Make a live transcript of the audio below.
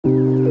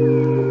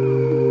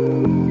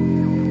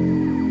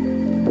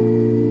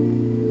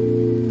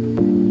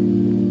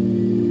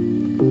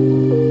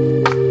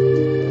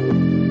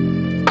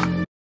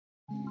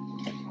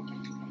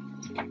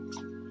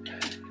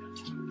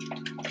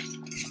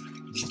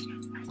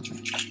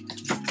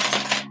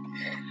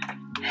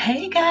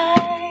Hey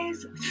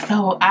guys,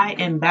 so I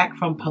am back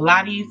from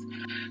Pilates.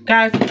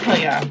 Guys, let me tell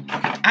y'all,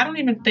 I don't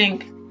even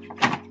think,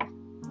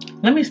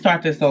 let me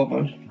start this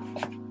over.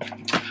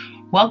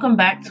 Welcome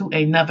back to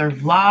another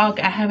vlog.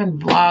 I haven't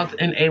vlogged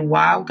in a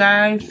while,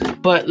 guys,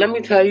 but let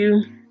me tell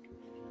you,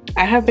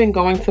 I have been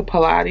going to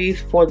Pilates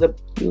for the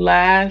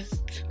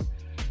last,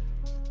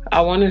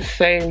 I want to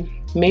say,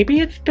 maybe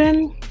it's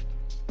been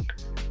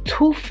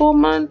 2 full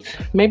months,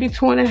 maybe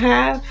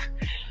 2.5.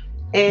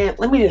 And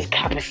let me just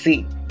cop a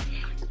seat.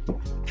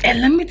 And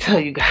let me tell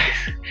you guys,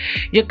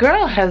 your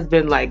girl has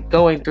been like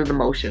going through the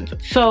motions.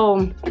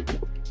 So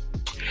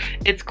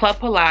it's Club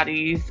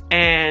Pilates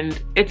and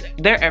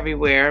they're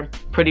everywhere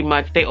pretty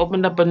much. They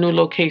opened up a new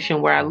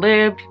location where I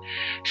live.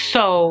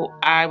 So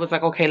I was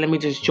like, okay, let me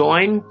just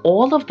join.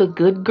 All of the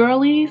good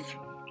girlies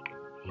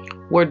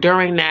were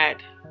during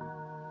that,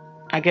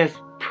 I guess,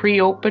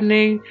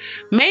 pre-opening.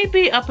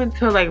 Maybe up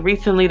until like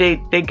recently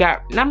they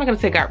got, I'm not gonna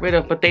say got rid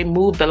of, but they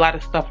moved a lot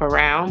of stuff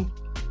around.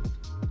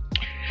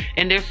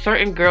 And there's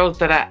certain girls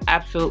that I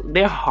absolutely,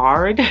 they're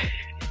hard,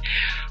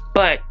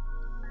 but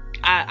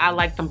I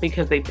like them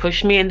because they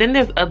push me. And then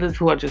there's others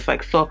who are just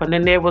like soft. And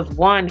then there was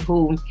one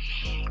who,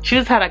 she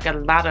just had like a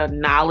lot of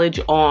knowledge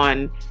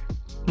on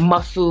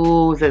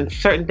muscles and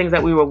certain things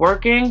that we were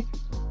working,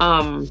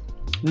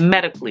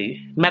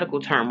 medical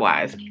term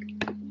wise.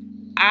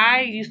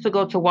 I used to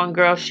go to one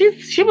girl,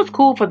 she was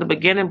cool for the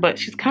beginning, but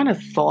she's kind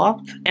of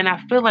soft. And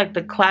I feel like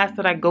the class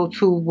that I go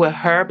to with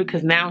her,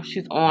 because now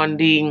she's on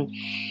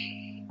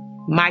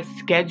my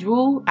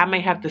schedule, I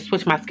may have to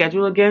switch my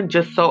schedule again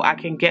just so I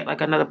can get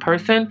like another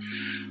person.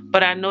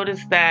 But I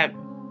noticed that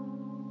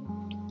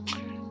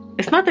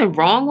it's nothing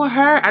wrong with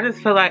her. I just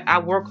feel like I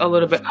work a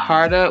little bit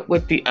harder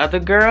with the other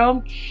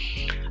girl.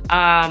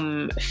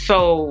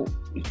 So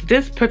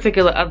this other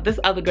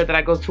girl that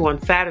I go to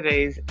on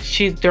Saturdays,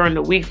 she's during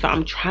the week, so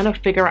I'm trying to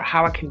figure out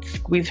how I can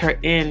squeeze her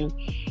in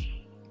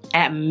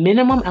at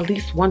minimum at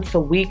least once a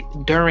week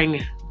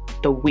during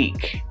the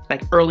week,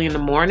 like early in the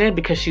morning,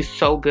 because she's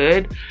so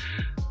good.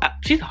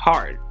 She's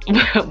hard,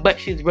 but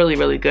she's really,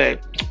 really good.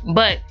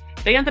 But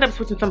they ended up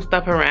switching some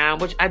stuff around,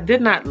 which I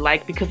did not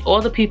like, because all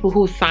the people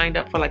who signed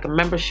up for like a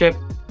membership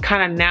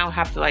kind of now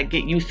have to like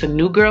get used to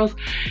new girls.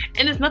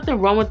 And there's nothing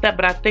wrong with that,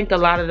 but I think a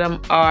lot of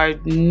them are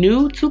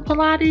new to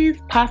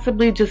Pilates,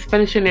 possibly just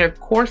finishing their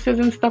courses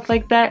and stuff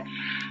like that.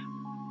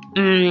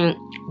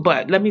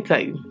 But let me tell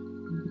you,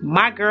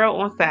 my girl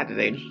on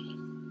Saturday.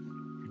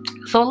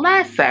 So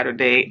last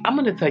Saturday, I'm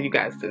gonna tell you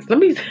guys this.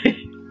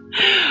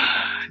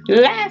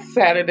 Last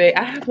Saturday,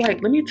 I have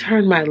like, let me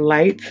turn my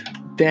light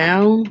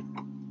down.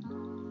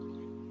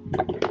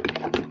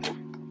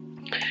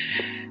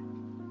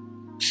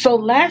 So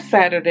last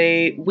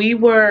Saturday, we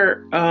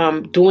were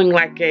doing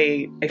like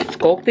a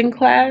sculpting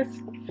class,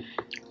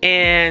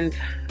 and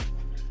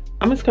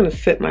I'm just gonna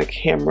sit my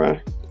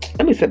camera.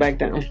 Let me sit back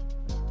down.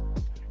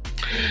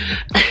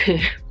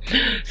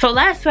 So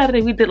last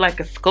Saturday we did like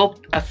a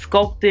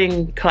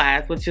sculpting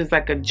class, which is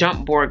like a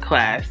jump board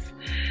class.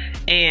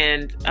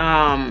 And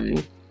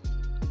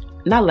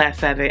not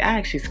last Saturday, I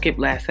actually skipped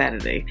last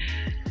Saturday.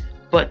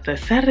 But the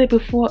Saturday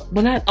before,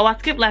 I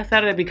skipped last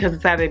Saturday because the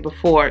Saturday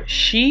before,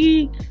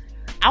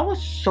 I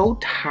was so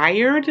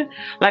tired.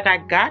 Like I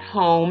got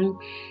home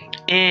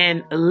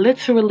and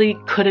literally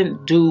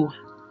couldn't do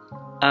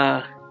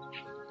a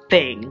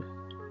thing.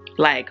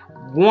 Like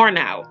worn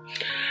out.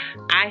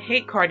 I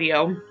hate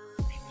cardio.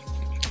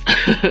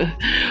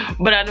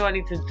 But I know I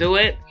need to do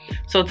it.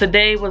 So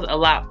today was a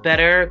lot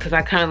better because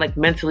I kind of like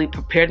mentally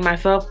prepared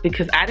myself,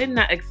 because I did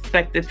not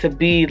expect it to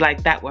be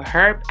like that with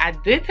her. I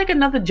did take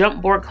another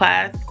jump board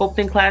class,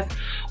 sculpting class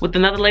with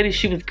another lady.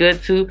 She was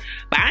good too,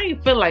 but I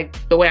didn't feel like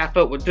the way I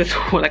felt with this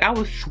one. Like I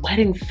was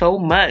sweating so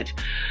much,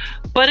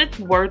 but it's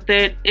worth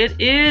it. It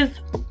is.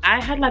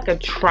 I had like a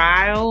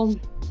trial,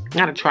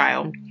 not a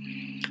trial,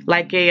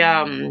 like a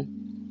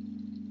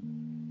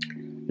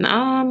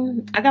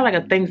I got like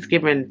a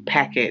Thanksgiving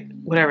packet,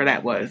 whatever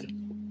that was,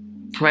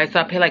 right?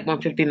 So I pay like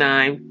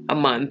 $159 a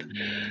month,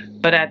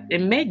 but it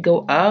may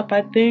go up,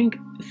 I think.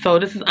 So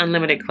this is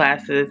unlimited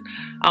classes.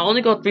 I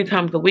only go 3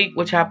 times a week,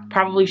 which I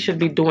probably should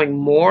be doing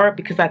more,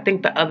 because I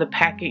think the other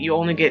packet you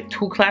only get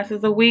 2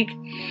 classes a week.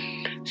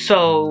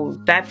 So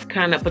that's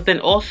kind of, but then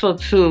also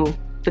too,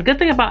 the good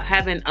thing about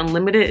having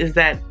unlimited is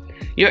that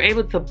you're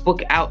able to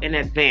book out in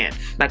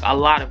advance, like a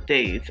lot of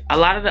days. A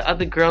lot of the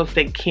other girls,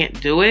 they can't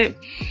do it.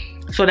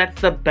 So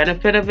that's the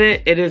benefit of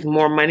it. It is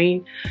more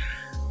money.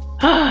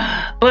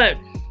 But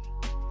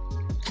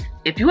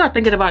if you are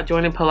thinking about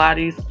joining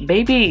Pilates,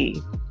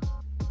 baby,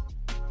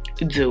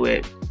 do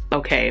it.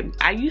 Okay.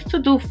 I used to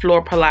do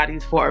floor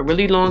Pilates for a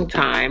really long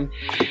time,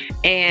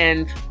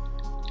 and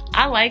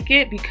I like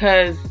it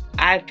because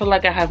I feel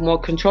like I have more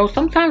control.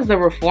 Sometimes the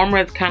reformer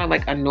is kind of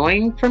like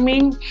annoying for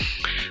me,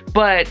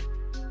 but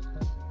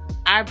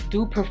I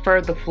do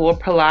prefer the floor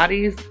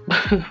Pilates.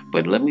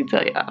 But let me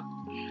tell y'all,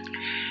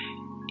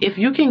 if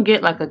you can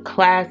get like a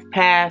class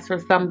pass or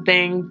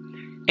something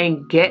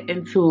and get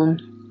into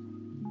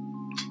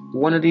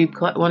one of these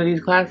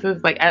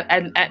classes, like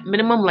at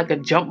minimum like a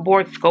jump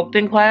board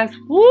sculpting class,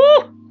 woo,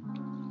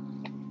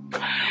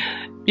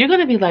 you're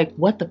gonna be like,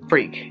 what the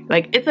freak?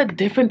 Like, it's a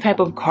different type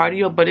of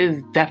cardio, but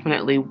it's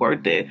definitely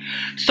worth it.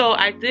 So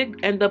I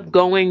did end up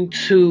going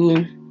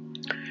to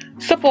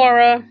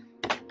Sephora.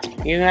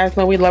 You guys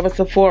know we love a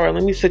Sephora.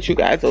 Let me sit you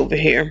guys over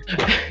here.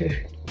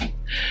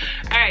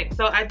 Alright,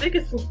 so I did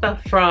get some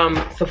stuff from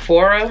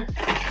Sephora.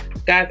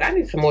 Guys, I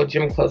need some more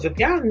gym clothes. If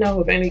y'all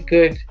know of any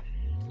good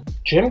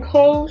gym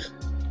clothes,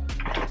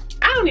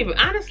 I don't even,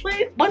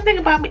 honestly, one thing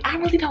about me, I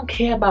really don't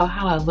care about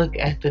how I look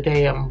at the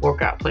damn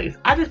workout place.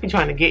 I just be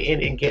trying to get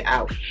in and get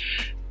out.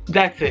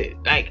 That's it.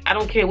 Like, I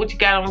don't care what you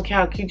got, I don't care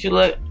how cute you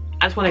look.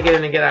 I just want to get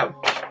in and get out.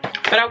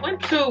 But I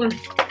went to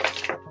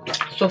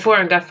Sephora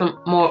and got some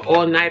more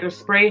all-nighter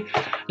spray.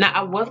 Now,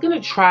 I was going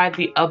to try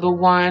the other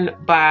one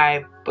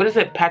by, what is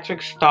it,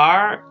 Patrick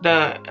Star?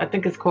 I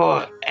think it's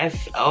called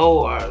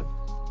SO, or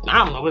I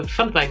don't know, it's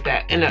something like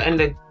that. In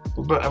the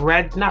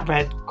red, not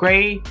red,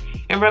 gray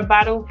and red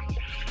bottle.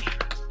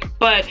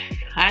 But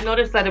I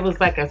noticed that it was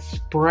like a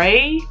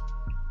spray,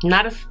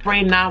 not a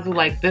spray nozzle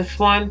like this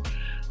one.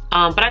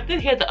 But I did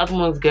hear the other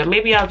one was good.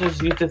 Maybe I'll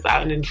just use this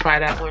out and then try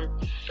that one.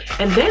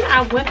 And then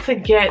I went to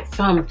get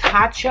some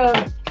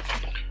Tatcha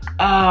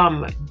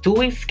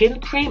dewy skin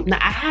cream. Now,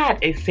 I had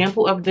a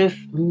sample of this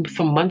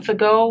some months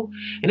ago,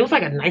 and it was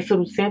like a nice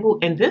little sample.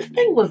 And this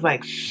thing was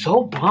like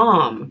so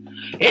bomb.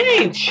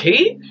 It ain't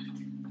cheap.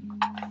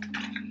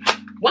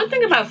 One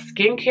thing about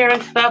skincare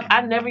and stuff,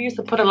 I never used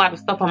to put a lot of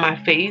stuff on my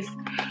face.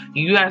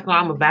 You guys know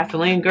I'm a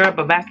Vaseline girl,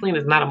 but Vaseline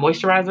is not a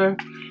moisturizer.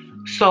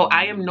 So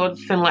I am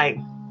noticing like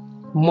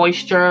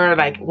moisture,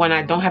 like when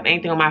I don't have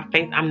anything on my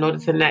face, I'm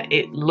noticing that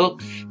it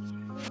looks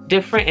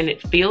different and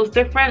it feels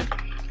different.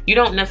 You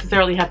don't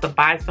necessarily have to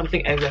buy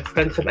something as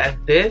expensive as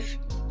this.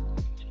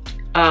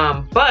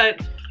 But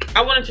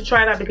I wanted to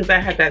try it out because I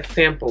had that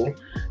sample.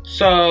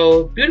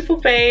 So, beautiful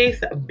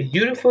face,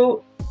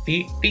 beautiful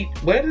feet,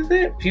 what is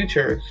it?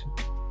 Futures.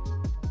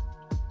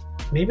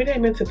 Maybe they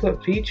meant to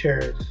put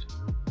features.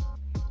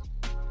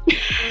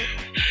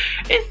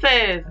 It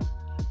says,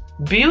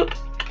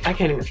 I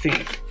can't even see.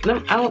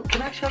 Can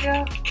I show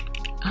y'all?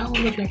 I don't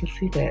know if y'all can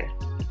see that.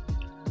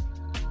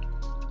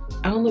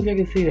 I don't know if y'all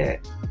can see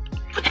that.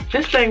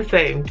 This thing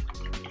say,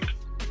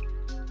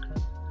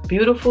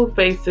 beautiful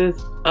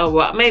faces. Oh,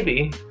 well,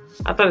 maybe.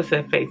 I thought it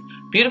said face.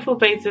 Beautiful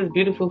faces,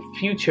 beautiful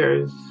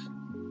futures.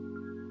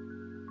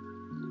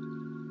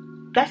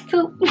 That's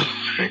too.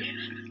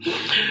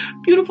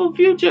 Beautiful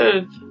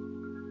futures.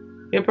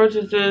 Your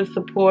purchases,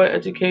 support,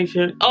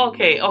 education.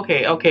 Okay,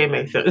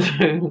 makes sense.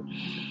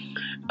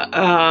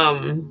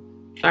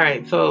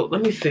 Alright, so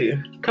let me see.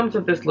 It comes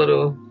with this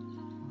little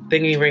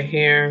thingy right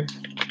here,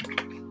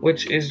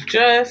 which is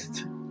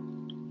just,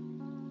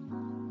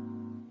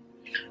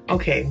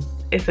 okay,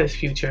 it says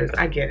futures.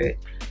 I get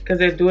it, because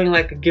they're doing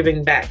like a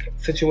giving back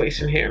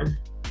situation here.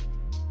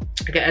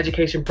 Like an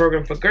education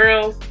program for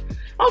girls.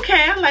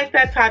 Okay, I like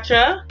that,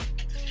 Tatcha.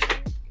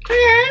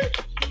 Okay.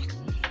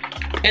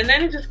 And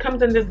then it just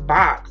comes in this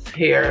box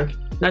here.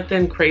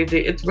 Nothing crazy.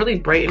 It's really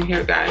bright in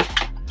here, guys.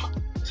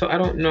 So I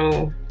don't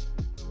know.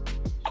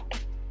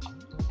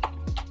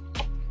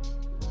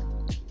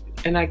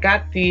 And I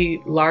got the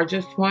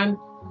largest one,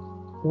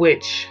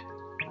 which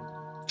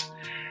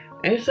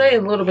they say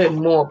a little bit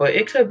more, but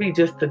it could be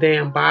just the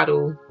damn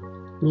bottle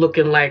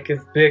looking like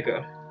it's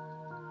bigger.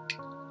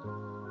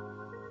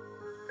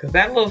 Cause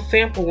that little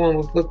sample one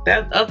was, look,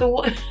 that other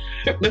one,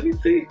 let me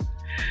see.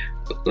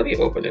 Let me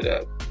open it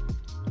up.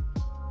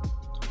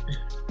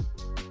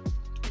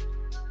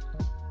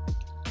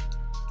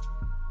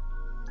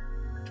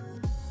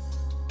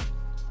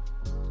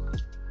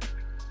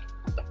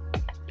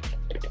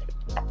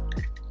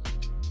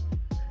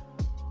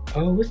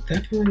 Oh, it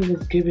definitely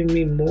was giving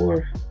me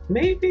more.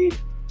 Maybe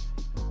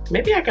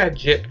I got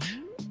gypped.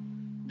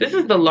 This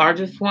is the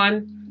largest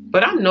one,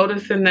 but I'm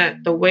noticing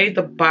that the way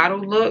the bottle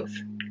looks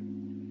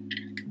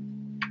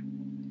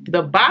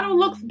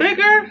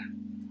bigger.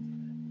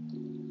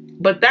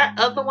 But that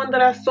other one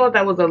that I saw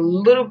that was a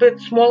little bit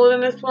smaller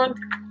than this one,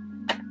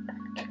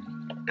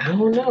 I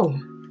don't know.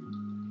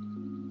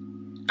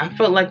 I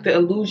felt like the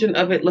illusion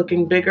of it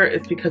looking bigger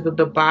is because of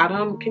the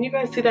bottom. Can you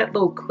guys see that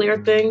little clear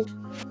thing?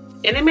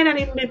 And it may not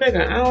even be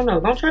bigger. I don't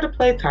know. Don't try to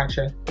play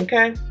Tatcha,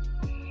 okay?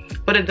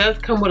 But it does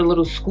come with a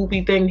little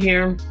scoopy thing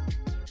here.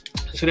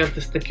 So you don't have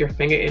to stick your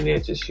finger in there.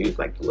 Just use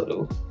like the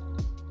little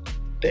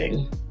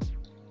thing.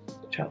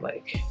 Which I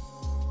like.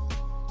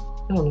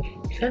 I don't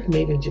know. It says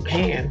made in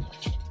Japan.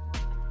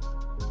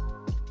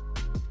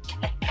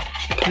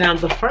 Now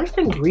the first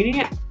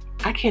ingredient,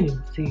 I can't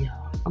even see, y'all.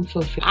 I'm so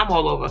sick. I'm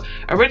all over.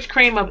 A rich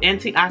cream of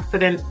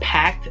antioxidant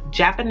packed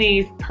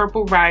Japanese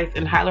purple rice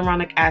and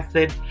hyaluronic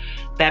acid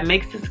that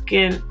feeds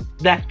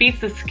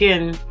the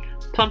skin,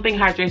 plumping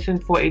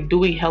hydration for a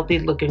dewy, healthy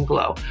looking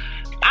glow.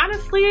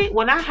 Honestly,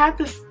 when I had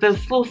this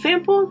little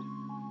sample,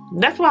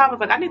 that's why I was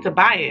like, I need to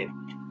buy it.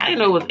 I didn't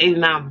know it was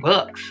 89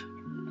 bucks.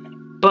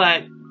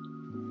 But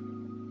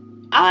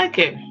I like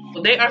it.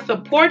 They are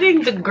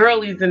supporting the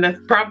girlies, and that's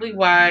probably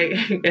why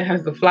it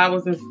has the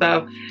flowers and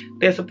stuff.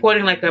 They're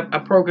supporting like a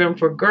program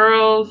for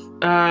girls.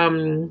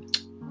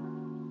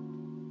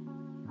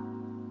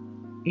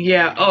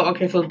 Yeah, oh,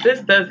 okay, so this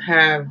does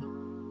have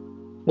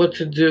what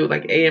to do,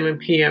 like AM and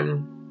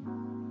PM.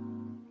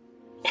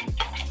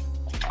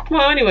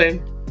 Well,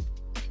 anyway,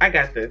 I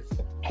got this.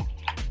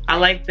 I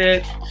liked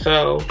it.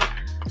 So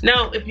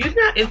now, if you're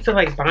not into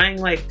like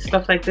buying like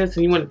stuff like this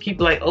and you want to keep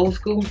it like old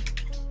school,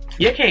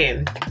 you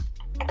can.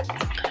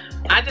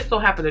 I just so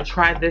happened to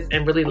try this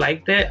and really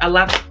liked it. A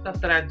lot of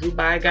stuff that I do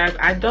buy, guys,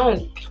 I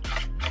don't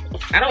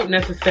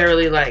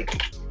necessarily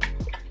like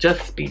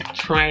just be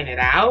trying it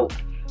out.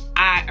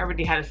 I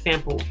already had a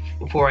sample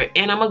for it,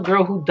 and I'm a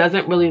girl who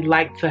doesn't really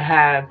like to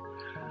have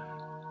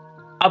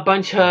a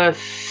bunch of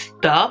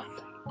stuff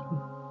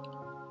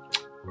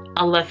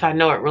unless I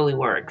know it really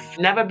works.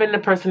 Never been the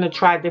person to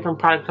try different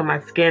products on my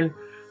skin,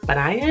 but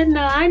I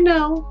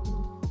know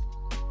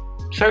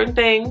certain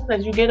things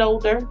as you get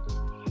older,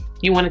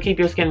 you want to keep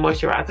your skin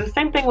moisturized. The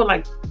same thing with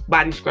like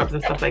body scrubs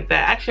and stuff like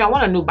that. Actually, I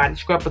want a new body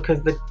scrub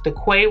because the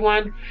Quay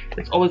one,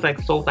 it's always like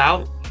sold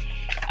out.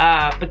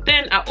 But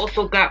then I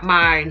also got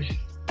my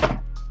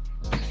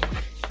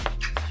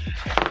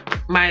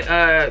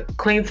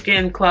Clean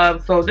Skin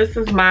Club. So this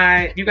is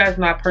my, you guys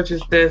know I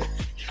purchased this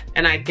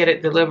and I get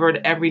it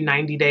delivered every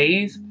 90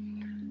 days.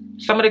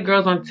 Some of the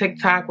girls on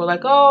TikTok were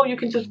like, oh, you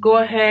can just go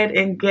ahead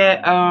and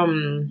get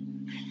some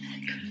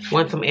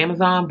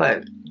Amazon,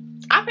 but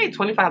I paid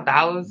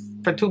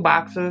 $25 for 2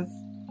 boxes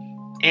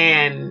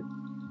and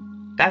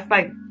that's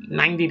like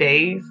 90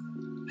 days.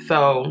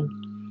 So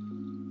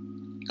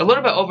a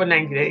little bit over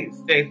 90 days.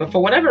 But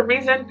for whatever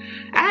reason,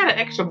 I had an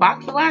extra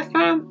box the last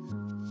time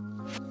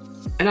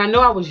and I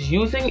know I was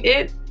using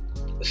it.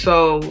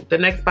 So the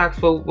next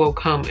box will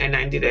come in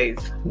 90 days,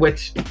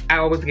 which I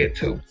always get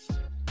too.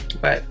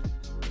 But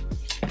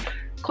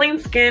Clean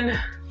Skin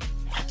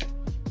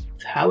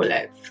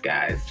towelettes,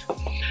 guys.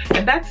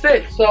 And that's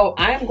it. So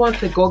I am going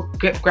to go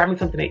grab me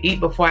something to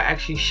eat before I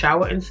actually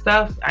shower and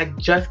stuff. I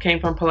just came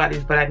from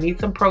Pilates, but I need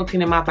some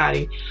protein in my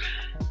body.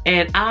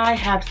 And I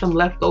have some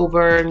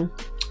leftover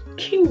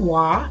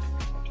quinoa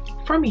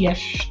from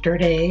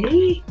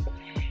yesterday.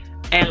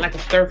 And like a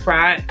stir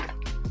fry.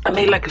 I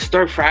made like a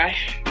stir fry.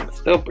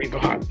 Still breathing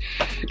hard.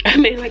 I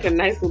made like a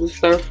nice little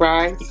stir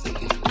fry.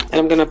 And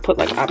I'm gonna put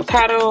like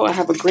avocado. I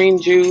have a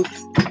green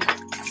juice.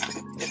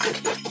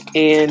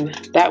 And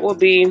that will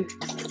be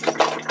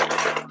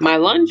my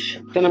lunch.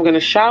 Then I'm gonna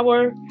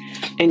shower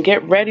and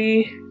get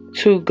ready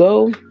to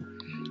go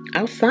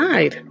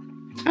outside.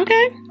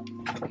 Okay.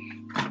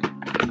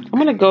 I'm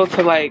gonna go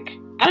to like,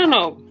 I don't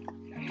know,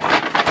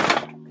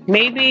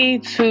 maybe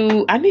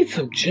to, I need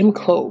some gym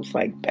clothes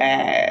like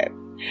bad.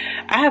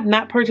 I have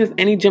not purchased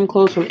any gym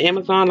clothes from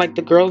Amazon like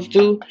the girls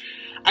do.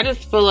 I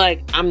just feel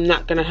like I'm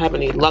not gonna have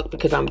any luck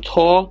because I'm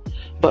tall,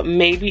 but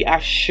maybe I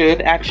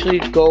should actually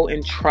go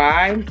and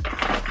try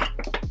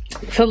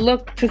to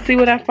look to see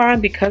what I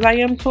find because I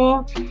am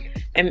tall,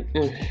 and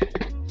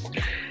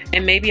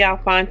maybe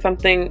I'll find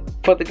something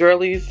for the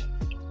girlies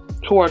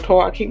who are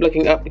tall. I keep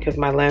looking up because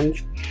my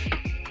lens.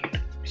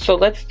 So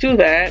let's do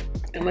that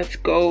and let's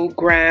go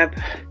grab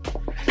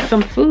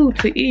some food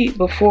to eat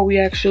before we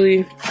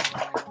actually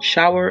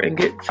shower and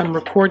get some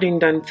recording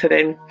done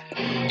today.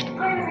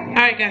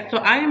 Alright guys, so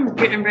I am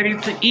getting ready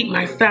to eat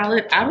my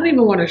salad. I don't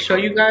even want to show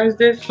you guys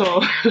this,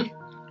 so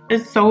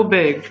it's so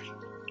big.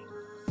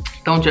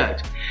 Don't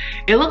judge.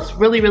 It looks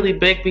really, really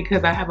big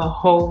because I have a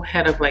whole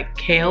head of like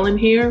kale in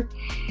here.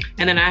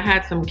 And then I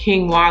had some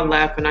quinoa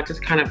left and I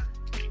just kind of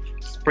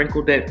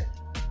sprinkled it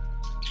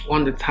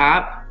on the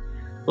top.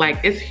 Like,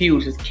 it's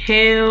huge. It's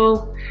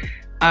kale,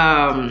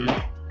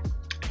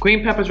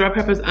 green peppers, red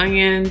peppers,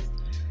 onions.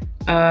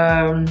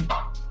 I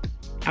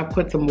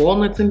put some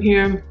walnuts in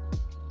here,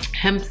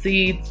 hemp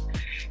seeds,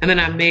 and then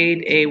I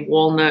made a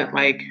walnut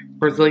like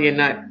Brazilian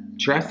nut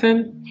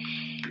dressing.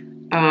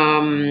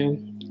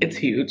 It's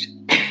huge.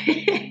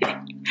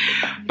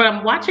 But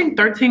I'm watching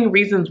 13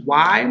 Reasons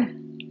Why.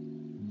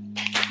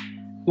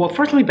 Well,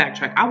 first let me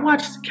backtrack. I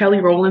watched Kelly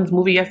Rowland's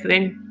movie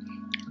yesterday.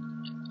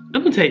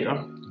 Let me tell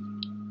you,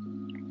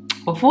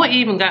 before it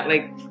even got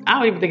like, I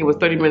don't even think it was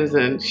 30 minutes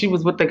in, she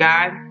was with the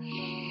guy.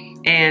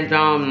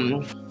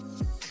 And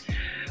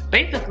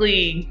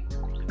basically,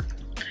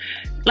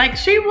 like,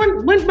 she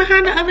went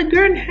behind the other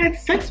girl and had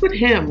sex with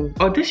him.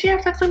 Or did she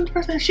have sex with him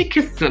first? She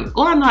kissed him.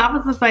 All I know, I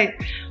was just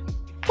like,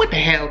 what the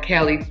hell,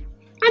 Kelly?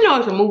 I know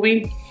it's a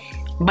movie,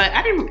 but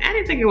I didn't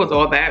think it was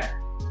all that.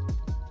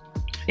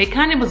 It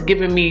kind of was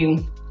giving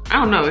me, I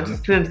don't know, it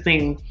just didn't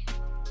seem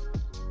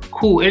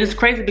cool. And it's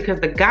crazy because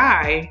the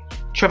guy,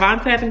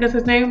 Trevante, I think that's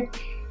his name,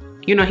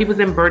 you know, he was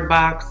in Bird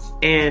Box.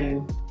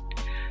 And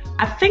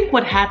I think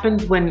what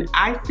happens when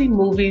I see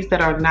movies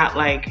that are not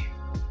like,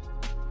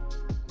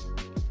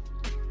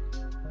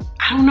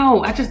 I don't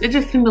know, it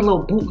just seemed a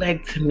little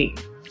bootleg to me.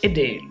 It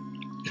did.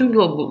 It seemed a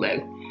little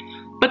bootleg.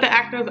 But the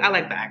actors, I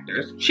like the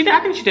actors. I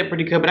think she did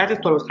pretty good, but I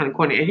just thought it was kind of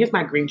corny. And here's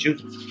my green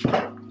juice.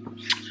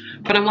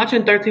 But I'm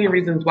watching 13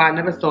 Reasons Why. I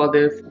never saw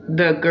this.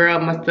 The girl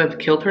must have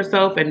killed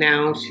herself, and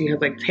now she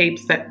has like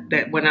tapes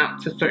that went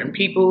out to certain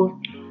people.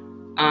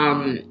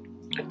 I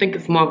think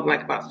it's more of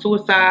like about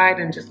suicide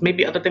and just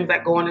maybe other things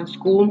that go on in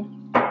school.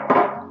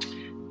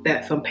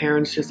 that some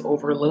parents just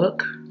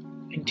overlook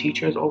and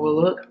teachers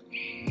overlook.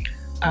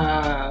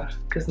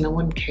 Because no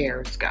one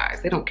cares,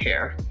 guys. They don't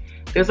care.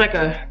 There's like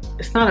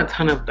it's not a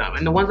ton of them.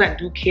 And the ones that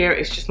do care,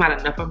 it's just not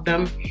enough of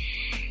them.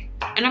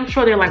 And I'm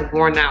sure they're like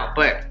worn out,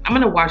 but I'm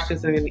gonna watch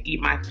this and then eat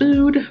my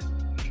food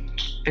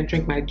and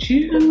drink my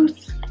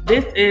juice.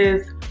 This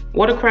is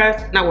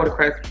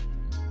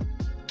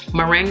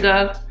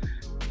moringa,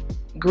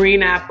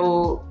 green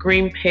apple,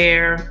 green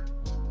pear,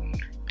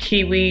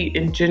 kiwi,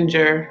 and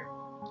ginger,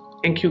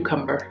 and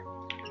cucumber.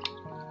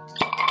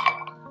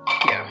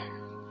 Yeah.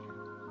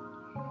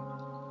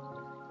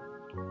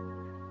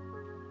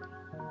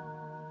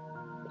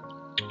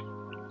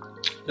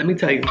 Let me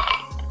tell you,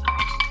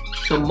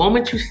 the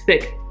moment you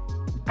stick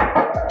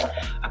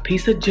a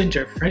piece of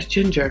ginger, fresh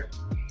ginger,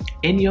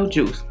 in your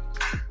juice,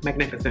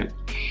 magnificent.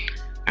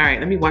 All right,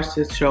 let me watch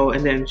this show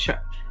and then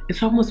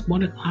it's almost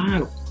 1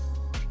 o'clock.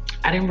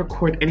 I didn't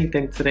record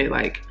anything today.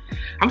 Like,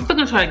 I'm still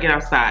gonna try to get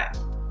outside.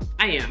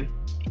 I am.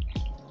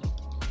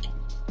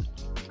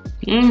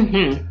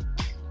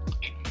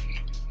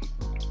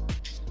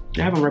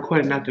 I haven't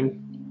recorded nothing.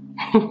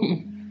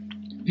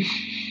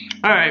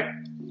 All right,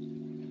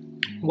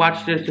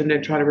 watch this and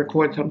then try to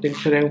record something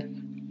today.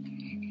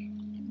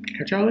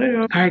 Catch y'all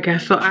later. All right,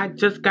 guys, so I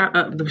just got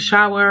up the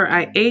shower.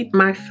 I ate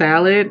my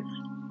salad.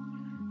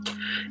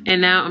 And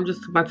now I'm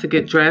just about to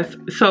get dressed.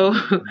 So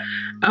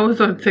I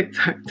was on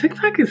TikTok.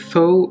 TikTok is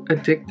so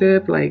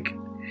addictive, like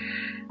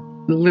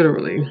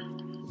literally.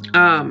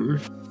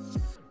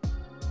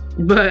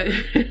 But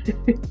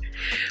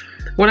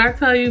when I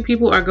tell you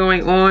people are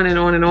going on and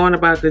on and on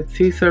about the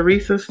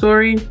Tisa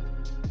story,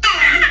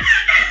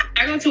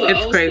 I go to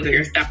it's crazy.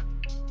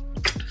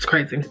 It's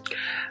crazy.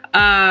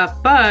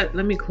 But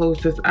let me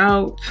close this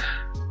out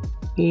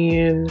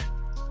and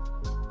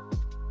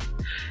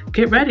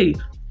get ready.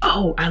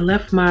 Oh, I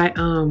left my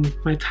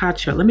my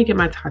Tatcha. Let me get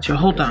my Tatcha.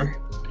 Hold on.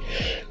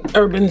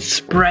 Urban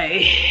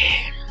spray.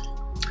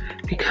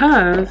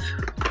 Because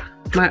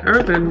my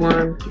urban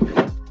one,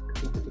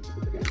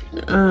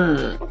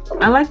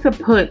 I like to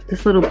put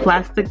this little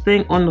plastic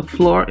thing on the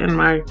floor in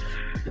my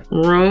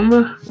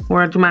room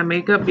where I do my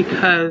makeup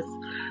because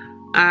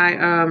I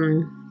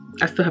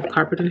still have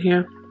carpet in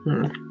here.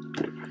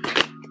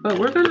 But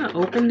we're gonna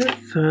open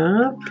this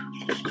up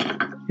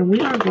and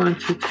we are going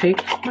to take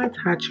my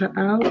Tatcha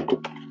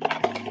out.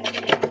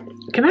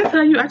 Can I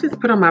tell you, I just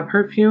put on my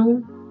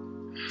perfume.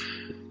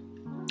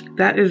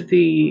 That is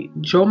the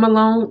Jo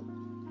Malone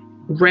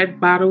Red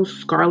Bottle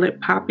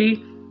Scarlet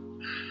Poppy.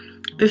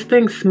 This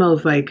thing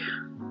smells like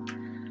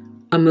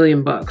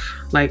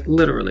 $1,000,000, like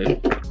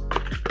literally.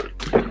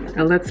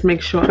 And let's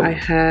make sure I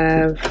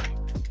have,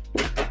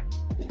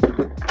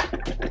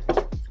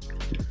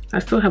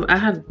 I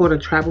had bought a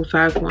travel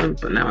size one,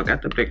 but now I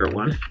got the bigger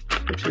one,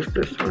 which is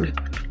this one.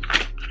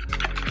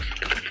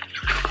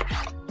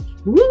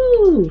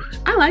 Woo!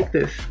 I like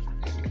this.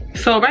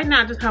 So right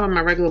now I just have on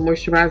my regular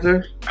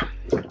moisturizer,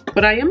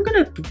 but I am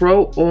gonna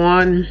throw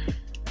on,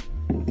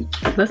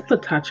 let's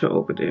put Tatcha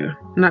over there.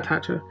 Not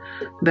Tatcha.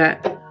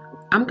 That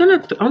I'm gonna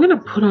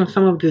put on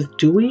some of this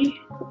dewy.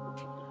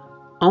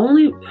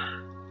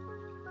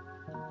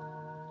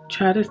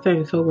 Try this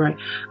thing so right.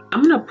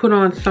 I'm gonna put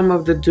on some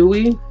of the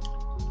dewy.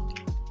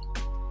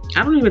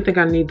 I don't even think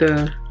I need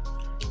the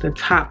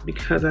top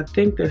because I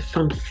think there's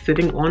some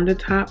sitting on the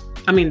top.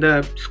 I mean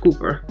the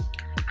scooper.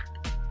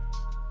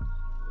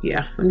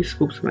 Yeah, let me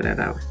scoop some of that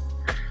out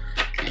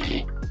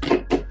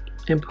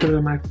and put it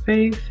on my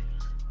face.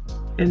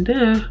 And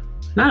then,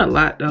 not a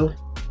lot though.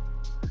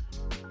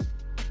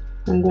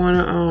 I'm going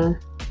to I'm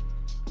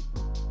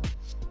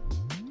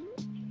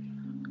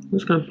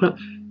just gonna put.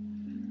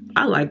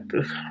 I like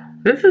this.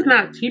 This is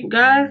not cheap,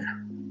 guys,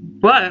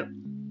 but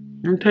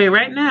I'm gonna tell you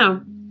right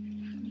now.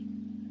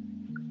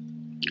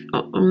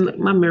 Oh,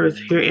 my mirror's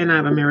here, and I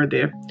have a mirror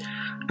there.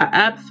 I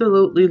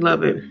absolutely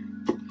love it.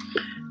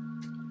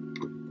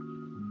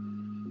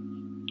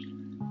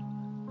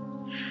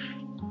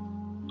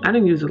 I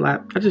didn't use a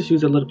lot. I just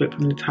used a little bit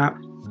from the top.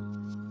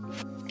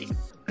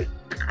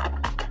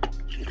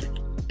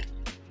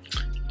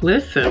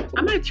 Listen,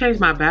 I might change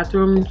my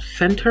bathroom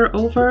center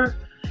over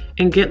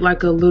and get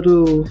like a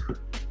little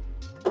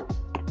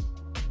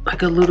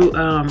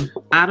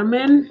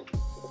ottoman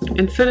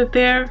and sit it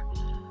there.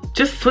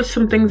 Just switch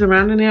some things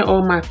around in there,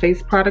 all my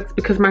face products,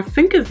 because my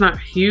sink is not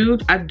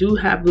huge. I do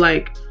have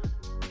like,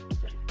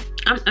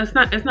 it's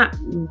not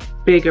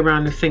big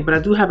around the sink, but I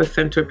do have a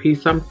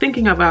centerpiece. So I'm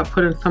thinking about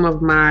putting some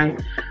of my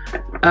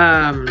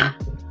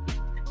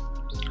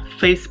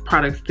face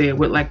products there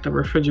with like the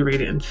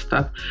refrigerator and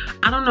stuff.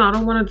 I don't know, I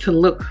don't want it to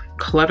look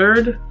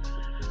cluttered.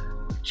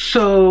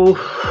 So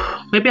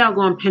maybe I'll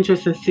go on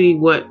Pinterest and see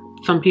what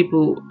some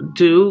people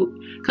do.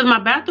 Because my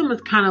bathroom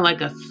is kind of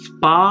like a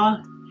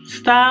spa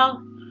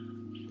style.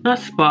 Not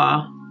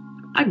spa,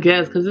 I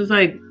guess, because it's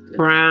like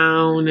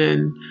brown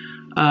and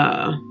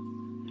I'm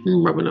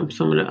rubbing up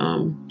some of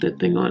the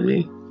thing on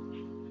me.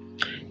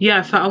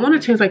 Yeah, so I want to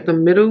change like the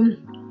middle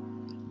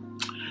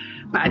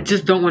But I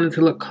just don't want it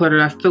to look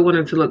cluttered. I still want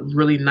it to look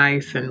really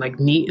nice and like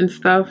neat and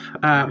stuff.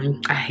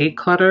 I hate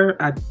clutter.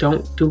 I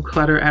don't do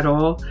clutter at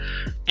all.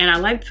 And I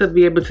like to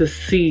be able to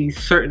see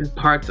certain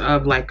parts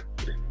of like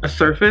a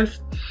surface.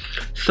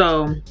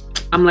 So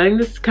I'm letting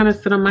this kind of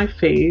sit on my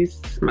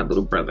face. My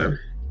little brother.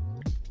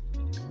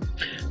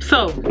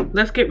 So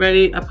let's get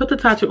ready. I put the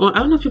tattoo on. I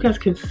don't know if you guys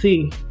can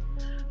see.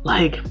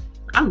 Like,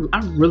 I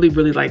really,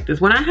 really like this.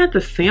 When I had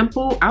the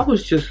sample, I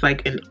was just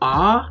like in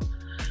awe.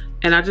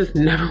 And I just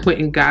never went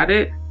and got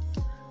it.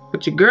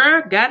 But your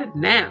girl got it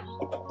now.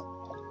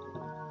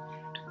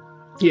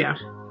 Yeah.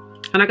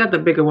 And I got the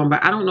bigger one,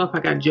 but I don't know if I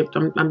got gypped.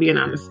 I'm being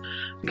honest.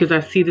 Because I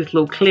see this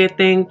little clear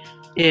thing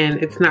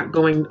and it's not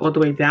going all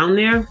the way down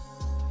there.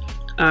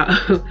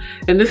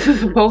 And this is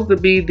supposed to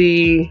be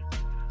the,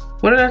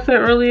 what did I say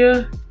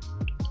earlier?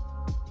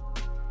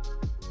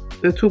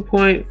 The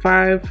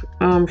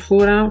 2.5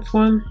 fluid ounce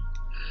one.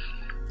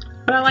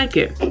 But I like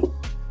it.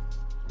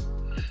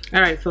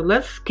 Alright, so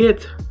let's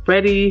get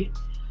ready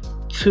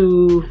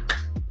to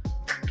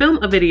film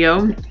a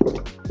video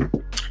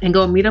and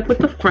go meet up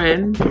with a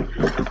friend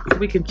so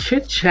we can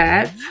chit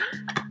chat,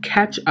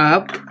 catch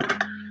up.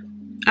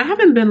 I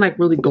haven't been like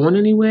really going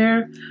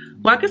anywhere.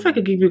 Well, I guess I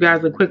could give you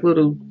guys a quick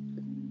little,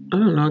 I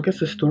don't know, I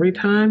guess a story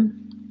time.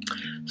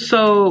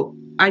 So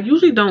I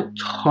usually don't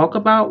talk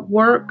about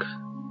work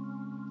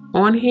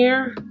on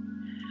here,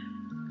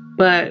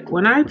 but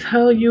when I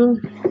tell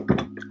you,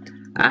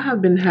 I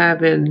have been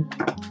having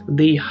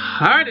the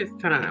hardest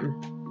time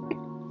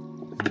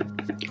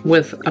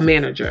with a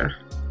manager.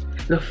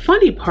 The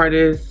funny part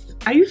is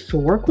I used to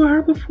work with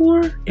her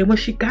before, and when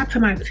she got to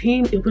my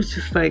team, it was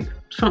just like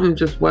something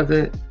just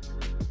wasn't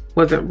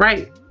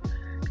right.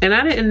 And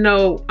I didn't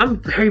know,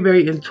 I'm very,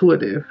 very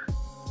intuitive.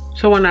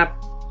 So when I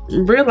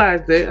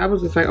realized it, I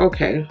was just like,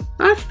 okay.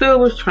 I still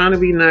was trying to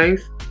be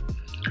nice.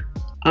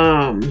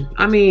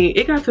 I mean,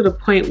 it got to the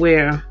point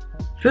where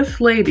this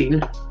lady,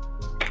 and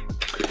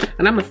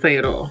I'm gonna say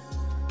it all.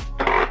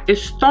 It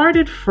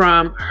started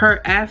from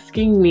her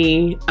asking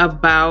me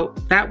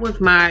about, that was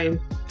my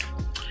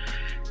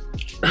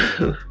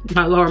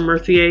my Laura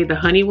Mercier, the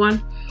honey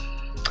one.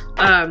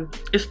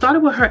 It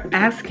started with her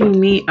asking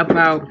me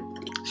about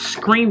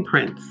screen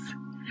prints.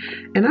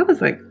 And I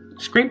was like,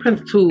 screen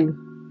prints to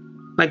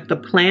like the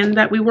plan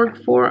that we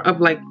worked for,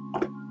 of like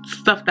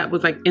stuff that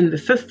was like in the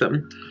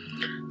system.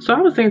 So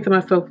I was saying to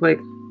myself, like,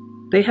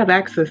 they have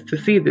access to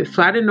see this.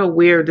 So I didn't know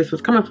where this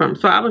was coming from.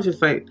 So I was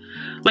just like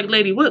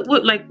lady, what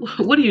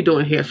are you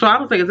doing here? So I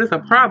was like, is this a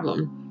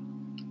problem?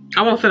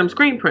 I won't send them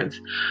screen prints.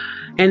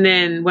 And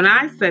then when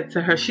I said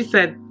to her, she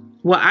said,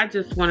 well, I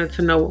just wanted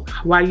to know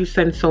why you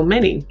send so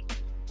many.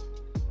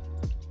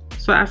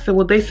 So I said,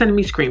 well, they send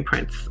me screen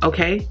prints,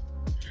 okay?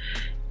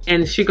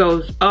 And she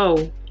goes,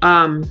 oh,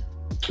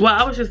 well,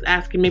 I was just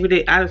asking,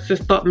 I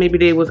just thought maybe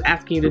they was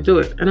asking you to do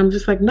it. And I'm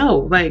just like,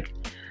 no, like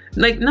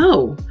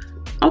no.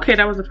 Okay,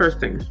 that was the first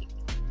thing.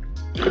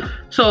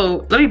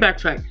 So let me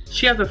backtrack.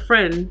 She has a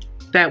friend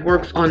that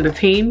works on the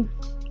team,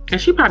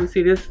 and she probably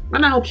see this,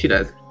 and I hope she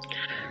does.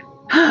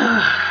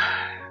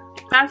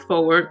 Fast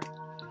forward,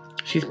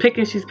 she's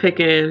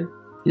picking.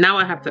 Now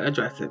I have to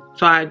address it.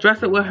 So I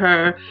address it with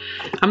her.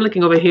 I'm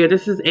looking over here.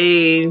 This is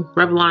a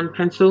Revlon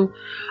pencil.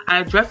 I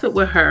address it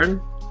with her,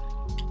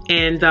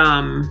 and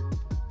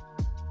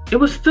it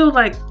was still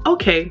like,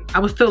 okay. I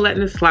was still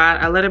letting it slide.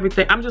 I let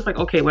everything, I'm just like,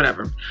 okay,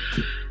 whatever.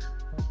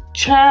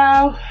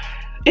 Child,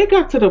 it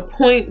got to the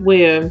point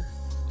where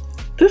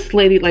this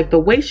lady, like the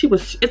way she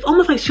was, it's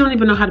almost like she don't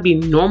even know how to be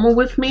normal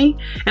with me.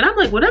 And I'm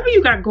like, whatever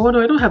you got going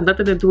on, it don't have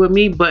nothing to do with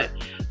me. But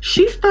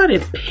she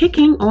started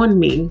picking on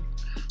me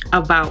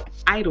about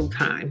idle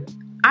time.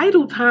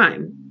 Idle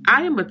time.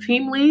 I am a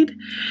team lead,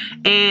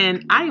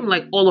 and I am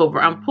like all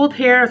over. I'm pulled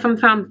hair.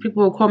 Sometimes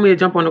people will call me to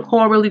jump on a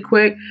call really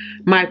quick.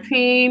 My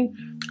team,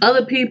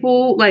 other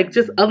people, like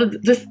just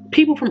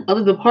people from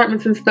other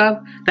departments and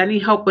stuff that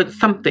need help with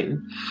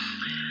something.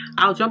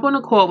 I'll jump on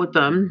a call with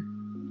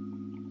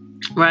them,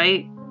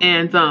 right?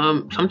 And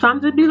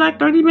sometimes it'd be like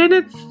 30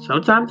 minutes,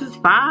 sometimes it's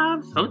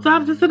 5,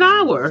 sometimes it's an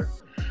hour,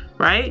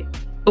 right?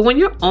 But when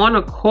you're on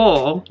a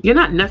call, you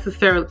don't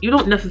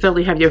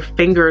necessarily have your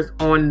fingers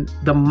on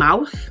the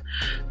mouse.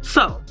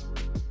 So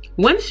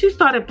when she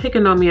started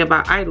picking on me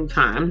about idle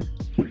time,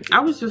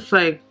 I was just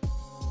like,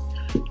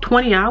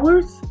 20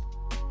 hours?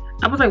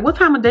 I was like, what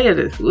time of day is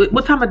this?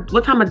 What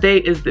time of day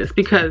is this?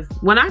 Because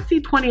when I see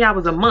 20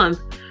 hours a month,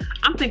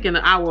 I'm thinking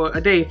an hour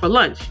a day for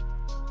lunch.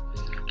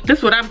 This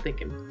is what I'm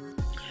thinking.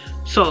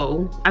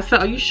 So I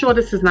said, are you sure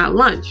this is not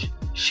lunch?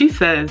 She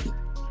says,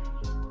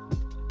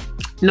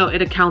 no,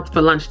 it accounts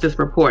for lunch, this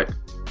report.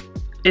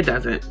 It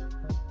doesn't.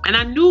 And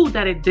I knew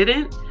that it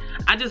didn't.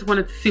 I just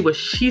wanted to see what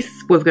she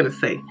was gonna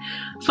say.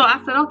 So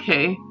I said,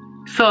 okay.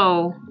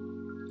 So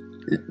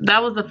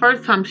that was the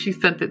first time she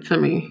sent it to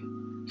me.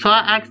 So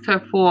I asked her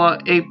for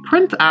a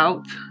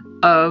printout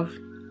of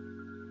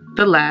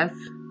the last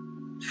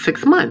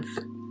 6 months,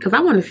 because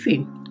I want to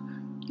see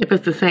if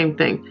it's the same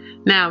thing.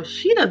 Now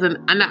she doesn't,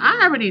 and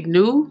I already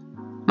knew,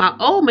 my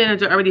old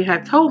manager already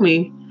had told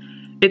me,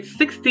 it's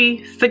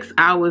 66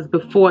 hours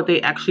before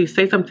they actually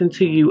say something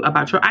to you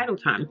about your idle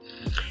time.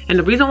 And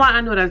the reason why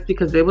I know that is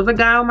because there was a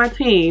guy on my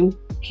team.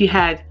 He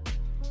had,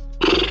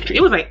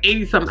 it was like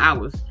 80 some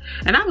hours.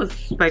 And I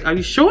was like, are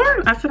you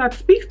sure? I said, I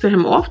speak to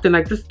him often.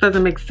 Like, this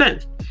doesn't make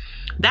sense.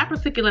 That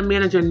particular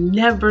manager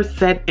never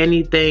said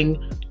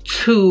anything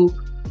to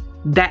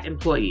that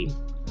employee.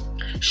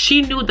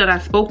 She knew that I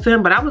spoke to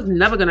him, but I was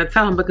never gonna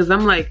tell him because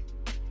I'm like,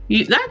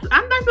 that's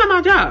not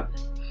my job.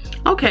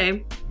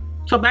 Okay,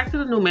 so back to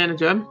the new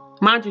manager.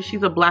 Mind you,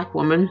 she's a black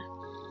woman.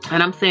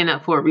 And I'm saying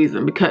that for a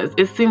reason, because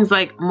it seems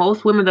like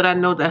most women that I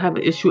know that have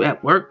an issue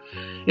at work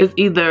is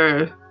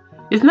either,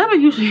 it's never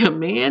usually a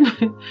man.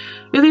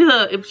 It's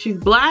either, if she's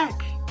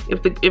black,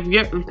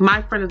 if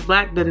my friend is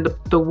black, then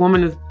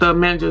the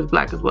manager is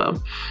black as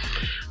well.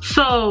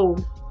 So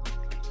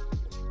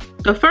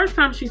the first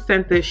time she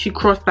sent this, she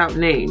crossed out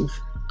names.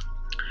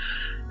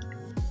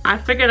 I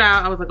figured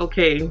out, I was like,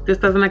 okay, this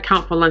doesn't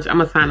account for lunch. I'm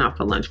gonna sign out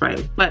for lunch,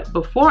 right? But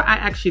before I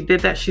actually did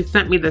that, she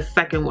sent me the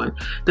second one.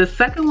 The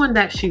second one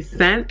that she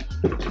sent,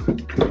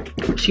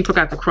 she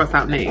forgot to cross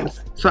out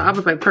names. So I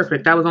was like,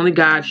 perfect. That was only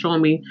God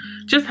showing me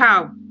just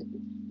how,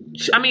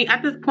 I mean,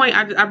 at this point,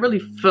 I really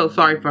feel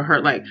sorry for her.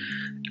 Like,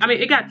 I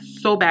mean, it got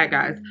so bad,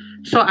 guys.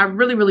 So I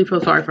really, really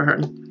feel sorry for her.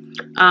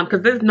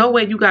 Because there's no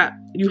way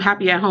you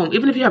happy at home.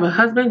 Even if you have a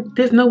husband,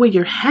 there's no way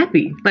you're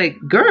happy. Like,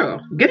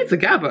 girl, get it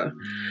together.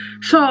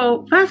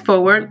 So fast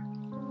forward,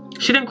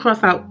 she didn't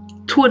cross out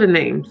two of the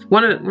names.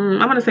 I'm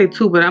gonna say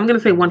two, but I'm gonna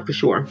say one for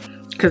sure,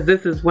 because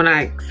this is when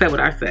I said what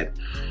I said.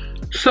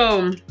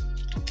 So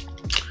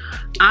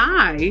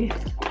I,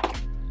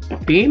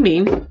 being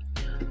me,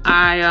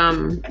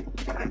 I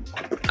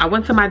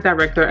went to my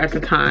director at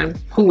the time,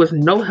 who was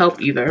no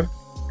help either,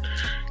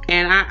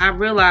 and I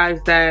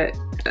realized that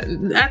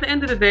at the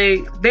end of the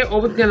day, they're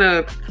always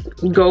gonna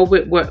go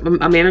with what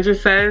a manager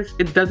says.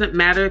 It doesn't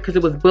matter, because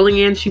it was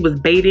bullying, she was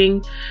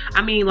baiting.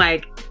 I mean,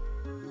 like,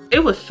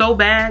 it was so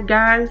bad,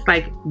 guys,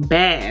 like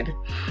bad.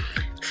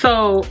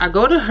 So I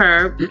go to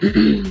her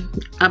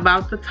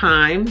about the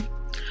time,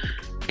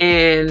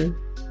 and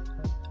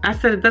I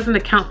said, it doesn't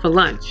account for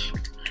lunch.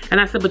 And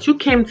I said, but you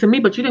came to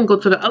me, but you didn't go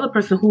to the other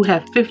person who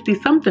had 50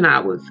 something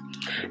hours.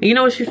 And you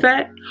know what she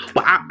said?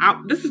 Well,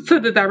 this is to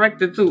the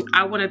director too.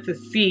 I wanted to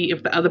see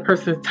if the other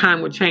person's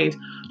time would change.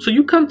 So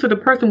you come to the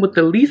person with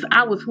the least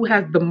hours who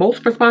has the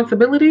most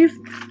responsibilities?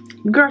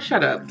 Girl,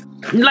 shut up.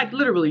 Like,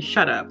 literally,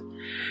 shut up.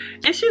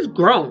 And she's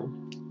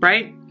grown,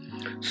 right?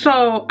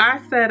 So I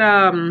said,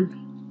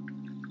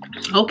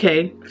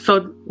 okay.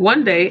 So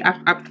one day,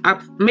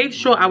 I made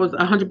sure I was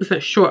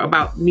 100% sure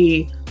about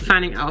me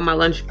signing out on my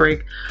lunch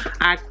break.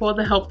 I called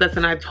the help desk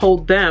and I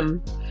told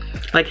them,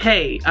 like,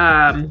 hey,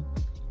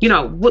 you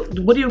know, what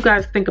do you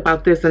guys think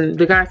about this? And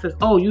the guy says,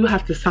 oh, you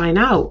have to sign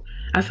out.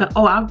 I said,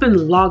 oh, I've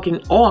been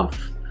logging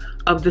off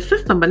of the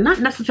system, but not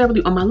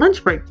necessarily on my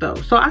lunch break though.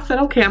 So I said,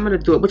 okay, I'm gonna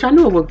do it, which I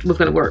knew it was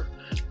gonna work.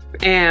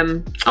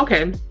 And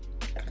okay,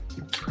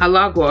 I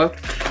log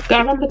off.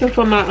 Guys, I'm looking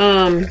for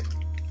my,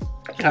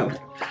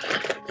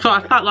 so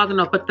I start logging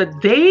off. But the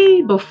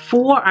day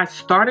before I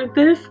started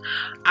this,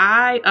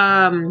 I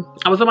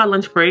was on my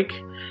lunch break.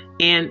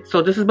 And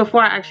so this is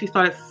before I actually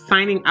started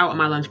signing out on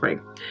my lunch break.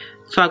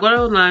 So I go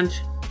to lunch.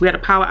 We had a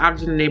power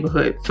outage in the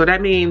neighborhood. So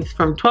that means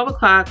from 12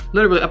 o'clock,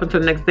 literally up until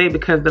the next day,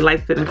 because the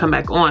lights didn't come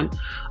back on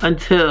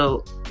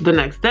until the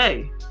next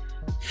day.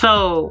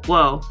 So,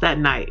 well, that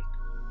night.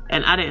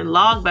 And I didn't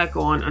log back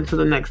on until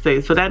the next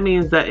day. So that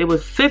means that it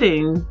was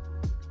sitting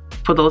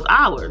for those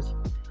hours.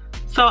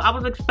 So I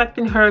was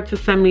expecting her to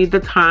send me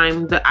the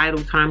time, the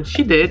idle time.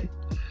 She did.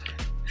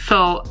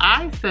 So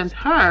I sent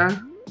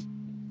her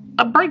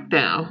a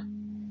breakdown.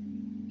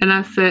 And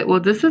I said,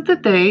 well, this is the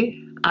day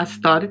I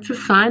started to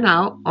sign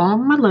out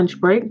on my lunch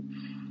break.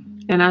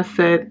 And I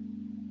said,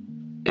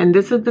 and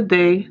this is the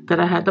day that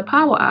I had the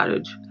power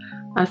outage.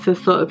 I said,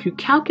 so if you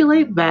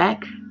calculate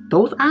back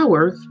those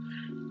hours,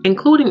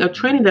 including a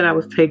training that I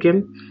was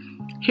taking,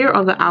 here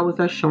are the hours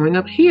that's showing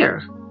up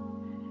here.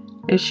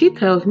 And she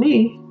tells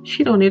me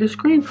she don't need a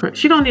screen print.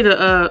 She don't need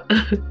a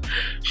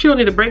she don't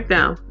need a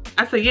breakdown.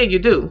 I said, yeah, you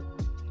do.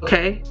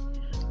 Okay.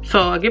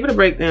 So I give it a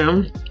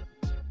breakdown.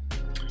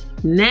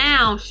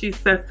 Now she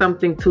says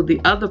something to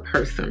the other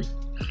person.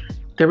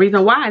 The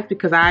reason why is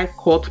because I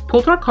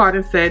pulled her card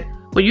and said,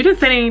 well, you didn't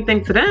say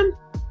anything to them.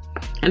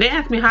 And they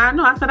asked me how I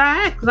know. I said,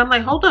 I asked, because I'm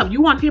like, hold up,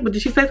 you weren't here, but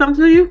did she say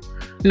something to you?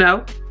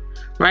 No.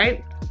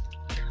 Right?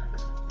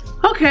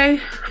 Okay,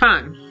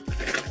 fine.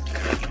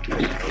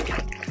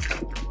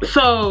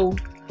 So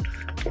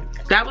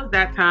that was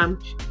that time.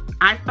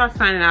 I start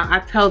signing out. I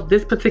tell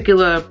this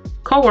particular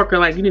coworker,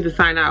 like, you need to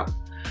sign out.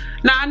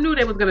 Now, I knew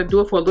they was going to do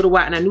it for a little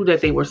while, and I knew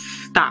that they were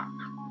stopped.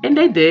 And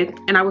they did.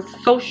 And I was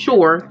so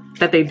sure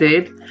that they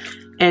did.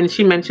 And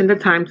she mentioned the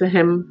time to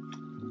him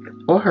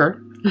or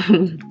her.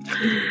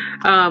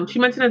 She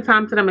mentioned the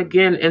time to them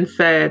again and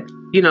said,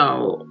 you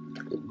know,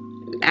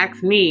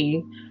 asked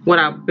me what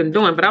I've been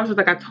doing. But I was just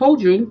like, I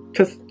told you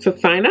to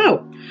sign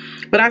out.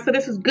 But I said,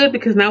 this is good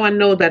because now I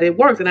know that it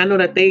works. And I know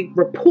that they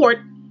report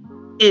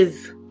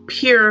is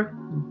pure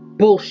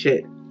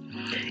bullshit.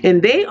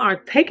 And they are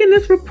taking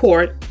this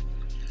report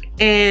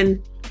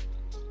and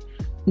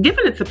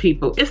giving it to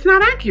people. It's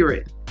not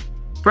accurate,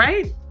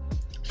 right?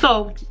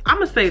 So I'm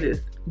gonna say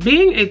this.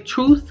 Being a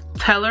truth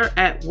teller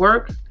at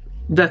work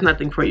does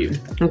nothing for you,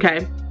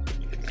 okay?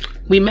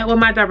 We met with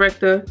my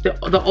director,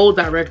 the old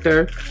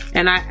director,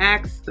 and I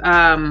asked,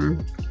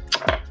 I'm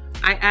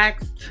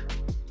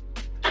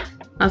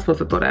supposed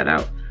to throw that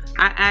out.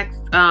 I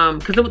asked,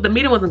 because the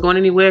meeting wasn't going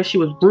anywhere. She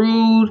was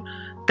rude.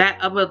 That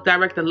other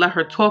director let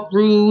her talk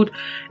rude,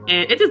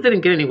 and it just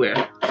didn't get anywhere.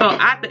 So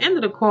at the end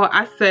of the call,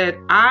 I said,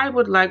 I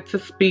would like to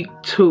speak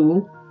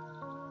to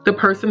the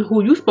person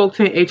who you spoke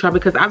to in HR,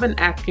 because I've been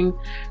asking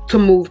to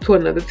move to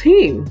another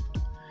team,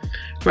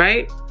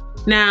 right?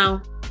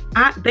 Now,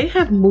 they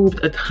have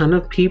moved a ton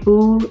of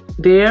people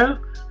there.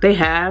 They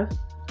have,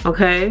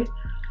 okay?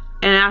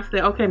 And I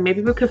said, okay,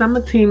 maybe because I'm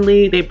a team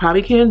lead, they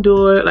probably can't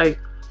do it like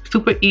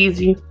super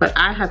easy, but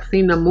I have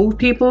seen them move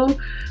people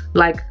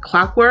like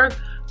clockwork.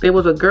 There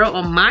was a girl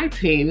on my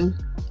team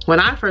when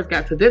I first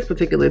got to this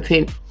particular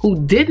team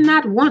who did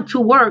not want to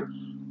work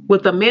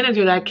with the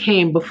manager that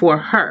came before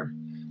her.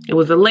 It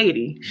was a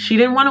lady. She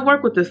didn't want to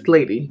work with this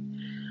lady.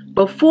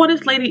 Before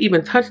this lady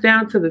even touched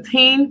down to the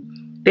team,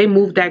 they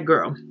moved that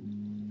girl.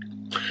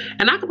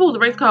 And I could pull the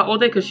race card all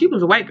day because she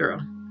was a white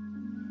girl.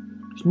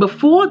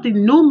 Before the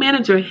new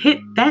manager hit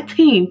that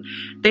team,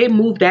 they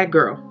moved that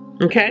girl.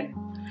 Okay?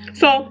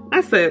 So I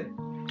said,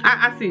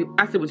 I see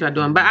what y'all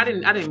doing, but I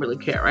didn't really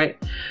care, right?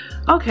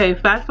 Okay,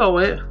 fast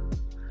forward.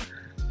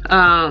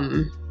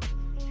 I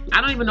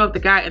don't even know if the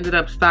guy ended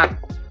up started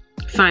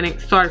signing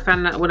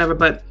up, whatever,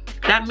 but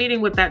that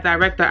meeting with that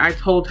director, I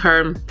told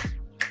her,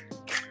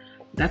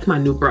 that's my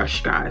new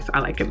brush, guys. I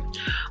like it.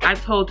 I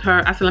told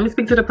her, I said, let me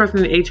speak to the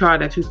person in HR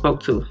that you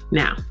spoke to.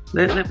 Now,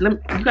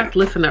 you guys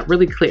listen up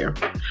really clear.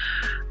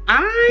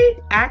 I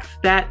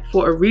asked that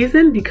for a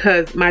reason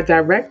because my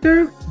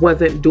director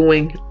wasn't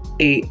doing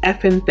a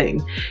effing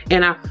thing.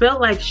 And I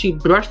felt like she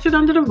brushed it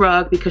under the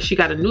rug because she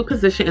got a new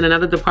position in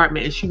another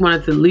department and she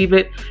wanted to leave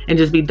it and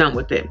just be done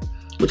with it,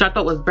 which I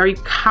thought was very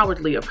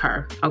cowardly of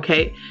her,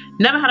 okay?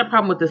 Never had a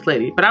problem with this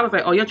lady, but I was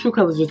like, oh, your true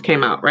colors just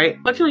came out,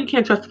 right? But you know, you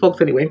can't trust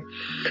folks anyway.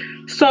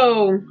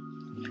 So,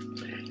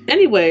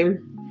 anyway,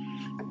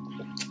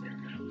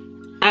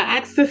 I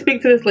asked to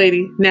speak to this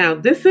lady. Now,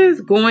 this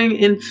is going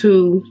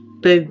into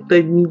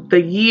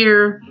the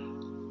year,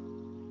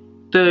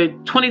 the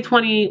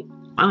 2020,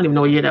 I don't even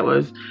know what year that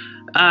was,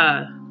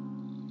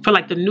 for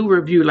like the new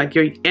review, like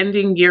your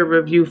ending year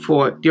review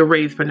for your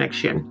raise for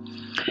next year.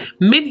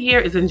 Mid-year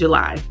is in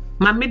July.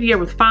 My mid-year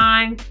was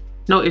fine,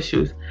 no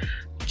issues.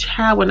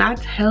 Child, when I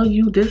tell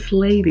you this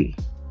lady,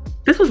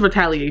 this was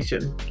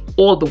retaliation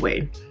all the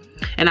way.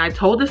 And I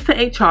told this to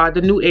HR,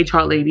 the new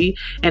HR lady,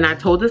 and I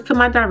told this to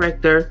my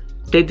director.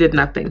 They did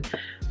nothing.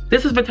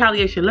 This is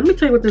retaliation. Let me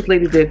tell you what this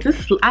lady did.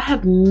 I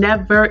have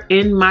never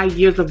in my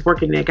years of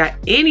working there got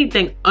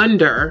anything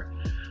under.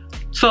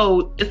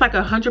 So it's like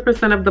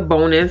 100% of the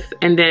bonus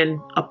and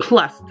then a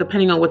plus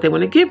depending on what they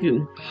want to give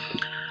you.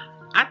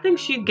 I think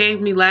she gave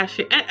me last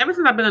year, ever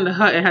since I've been under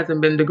her, it hasn't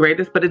been the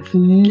greatest, but it's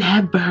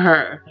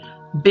never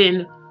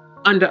been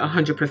under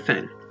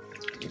 100%.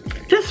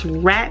 This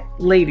rat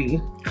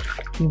lady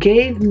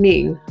gave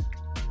me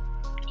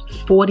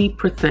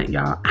 40%,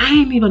 y'all. I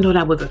didn't even know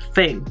that was a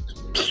thing.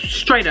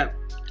 Straight up.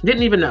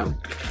 Didn't even know.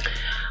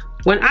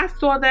 When I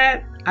saw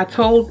that, I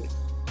told,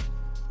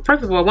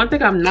 first of all, one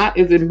thing I'm not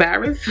is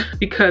embarrassed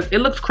because it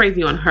looks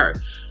crazy on her.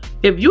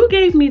 If you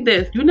gave me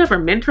this, you never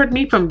mentored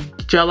me from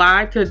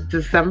July to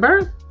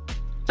December,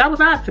 that was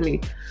odd to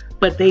me.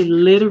 But they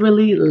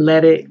literally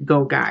let it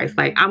go, guys.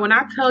 Like, when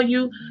I tell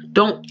you,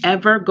 don't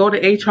ever go to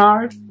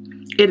HR,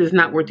 it is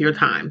not worth your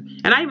time.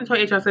 And I even told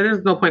HR, I said,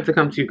 there's no point to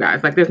come to you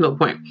guys. Like, there's no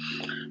point.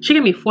 She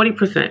gave me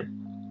 40%.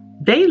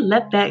 They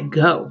let that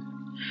go.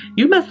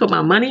 You messed with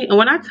my money. And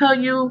when I tell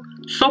you,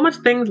 so much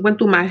things went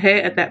through my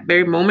head at that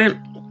very moment.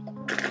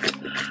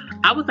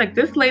 I was like,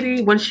 this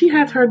lady, when she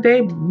has her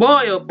day,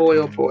 boy, oh boy,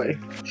 oh boy,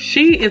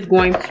 she is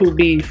going to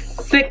be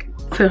sick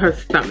to her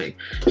stomach.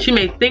 She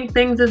may think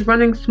things is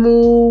running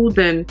smooth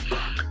and,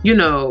 you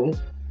know,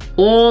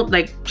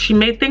 she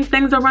may think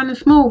things are running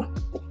smooth.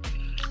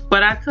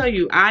 But I tell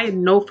you, I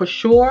know for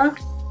sure,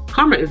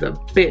 karma is a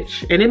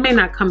bitch. And it may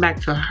not come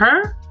back to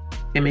her.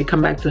 It may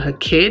come back to her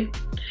kid.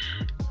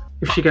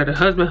 If she got a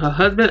husband, her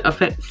husband,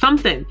 affect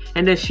something.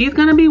 And then she's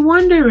going to be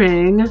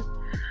wondering,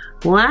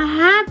 what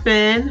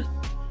happened?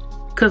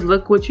 Because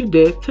look what you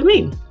did to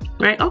me,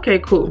 right? Okay,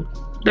 cool.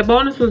 The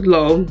bonus was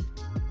low.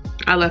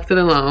 I left it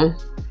alone,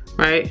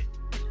 right?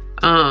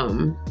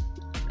 I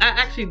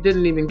actually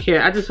didn't even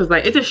care. I just was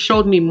like, it just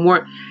showed me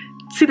more.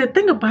 See, the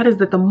thing about it is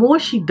that the more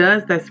she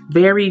does it's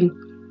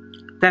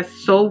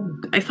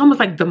almost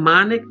like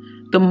demonic,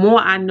 the more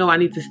I know I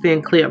need to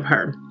stand clear of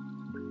her.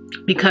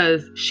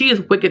 Because she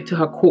is wicked to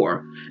her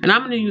core. And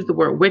I'm going to use the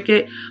word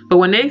wicked. But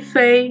when they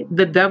say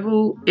the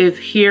devil is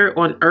here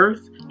on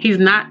earth, he's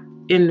not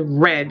in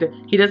red.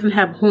 He doesn't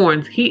have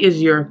horns. He is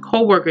your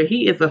co-worker.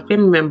 He is a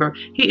family member.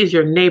 He is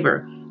your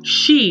neighbor.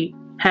 She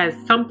has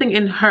something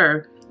in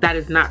her that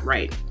is not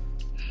right.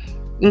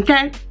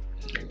 Okay?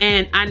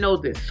 And I know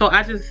this, so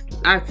I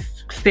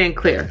stand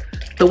clear.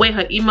 The way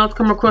her emails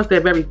come across,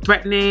 they're very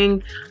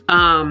threatening,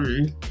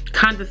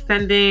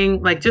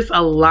 condescending, like just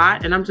a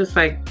lot. And I'm just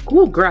like,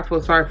 ooh, girl, I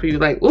feel sorry for you.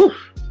 Like, ooh,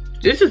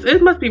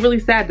 it must be really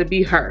sad to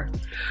be her.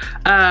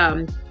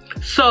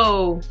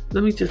 So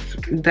let me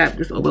just dab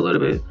this over a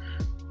little bit.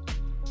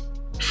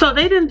 So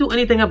they didn't do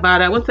anything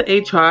about it. I went to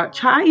HR.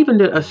 I even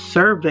did a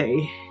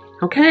survey,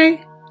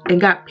 okay?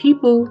 And got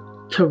people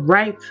to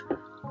write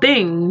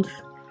things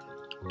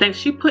that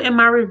she put in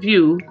my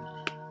review.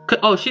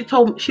 Oh, she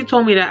told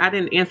me that I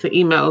didn't answer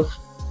emails.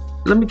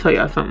 Let me tell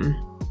y'all something.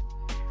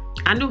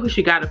 I knew who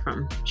she got it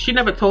from. She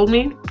never told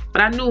me,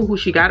 but I knew who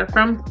she got it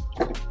from.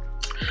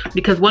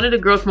 Because one of the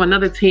girls from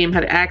another team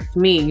had asked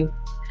me,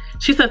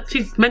 she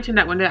mentioned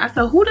that one day. I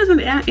said, who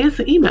doesn't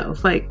answer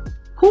emails? Like,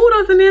 who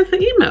doesn't answer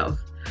emails?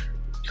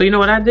 So you know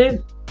what I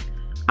did?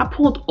 I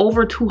pulled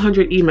over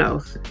 200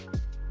 emails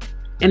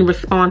and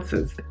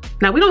responses.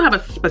 Now, we don't have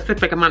a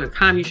specific amount of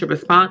time you should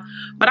respond,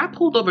 but I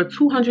pulled over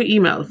 200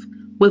 emails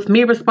with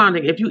me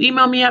responding. If you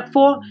email me at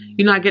 4,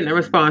 you're not getting a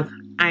response.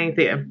 I ain't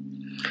there.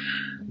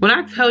 When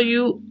I tell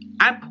you,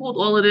 I pulled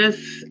all of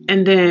this,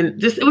 and then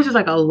it was just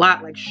like a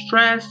lot, like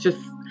stress,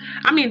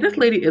 I mean, this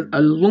lady is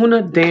a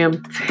Luna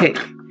damn tick.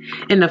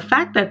 And the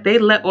fact that they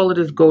let all of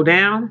this go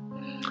down,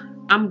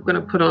 I'm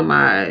gonna put on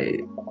my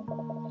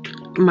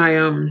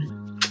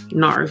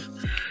NARS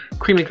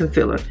cream and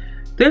concealer.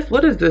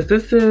 What is this?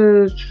 This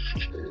is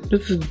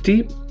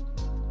Deep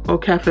or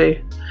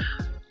Cafe.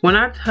 When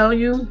I tell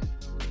you,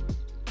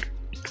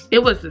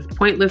 it was just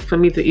pointless for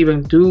me to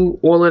even do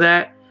all of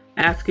that,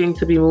 asking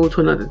to be moved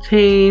to another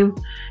team,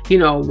 you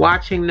know,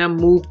 watching them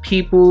move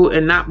people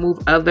and not move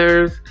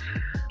others.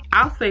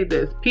 I'll say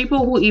this,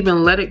 people who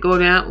even let it go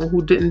down or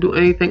who didn't do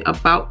anything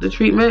about the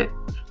treatment,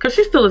 because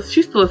she's still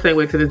the same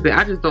way to this day.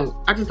 I just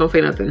don't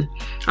say nothing.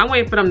 I'm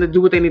waiting for them to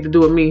do what they need to do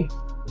with me.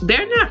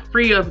 They're not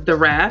free of the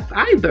wrath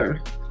either.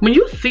 When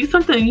you see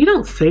something and you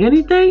don't say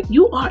anything,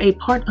 you are a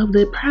part of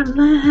the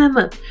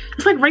problem.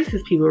 It's like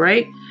racist people,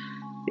 right?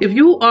 If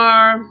you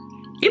are,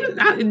 even,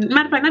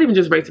 matter of fact, not even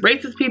just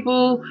racist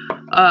people,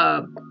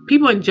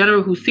 people in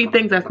general who see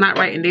things that's not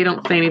right and they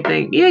don't say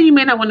anything. Yeah, you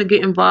may not want to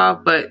get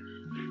involved, but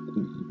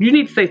you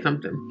need to say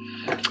something.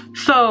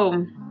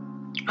 So,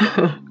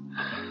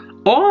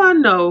 all I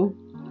know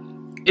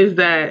is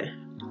that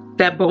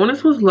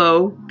bonus was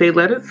low. They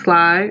let it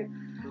slide.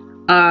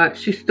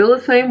 She's still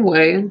the same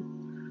way.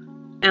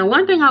 And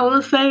one thing I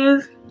will say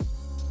is,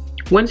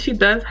 when she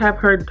does have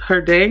her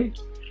day,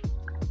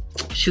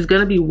 she's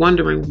gonna be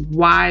wondering,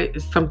 why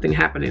is something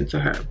happening to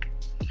her?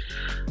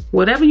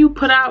 Whatever you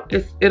put out,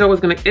 it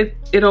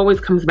always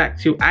comes back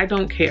to you. I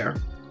don't care.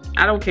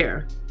 I don't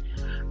care.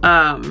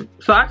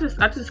 So I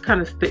just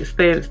kind of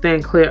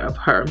stand clear of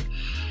her.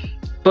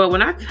 But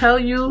when I tell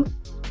you,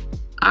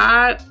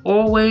 I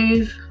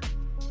always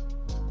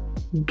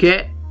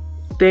get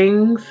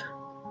things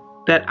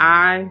that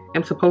I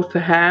am supposed to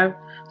have.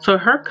 So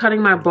her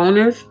cutting my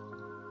bonus,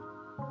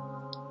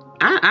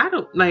 I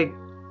don't, like,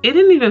 it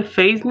didn't even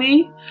faze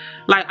me.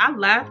 Like, I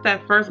laughed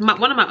at first.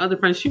 One of my other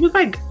friends, she was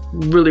like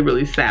really,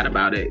 really sad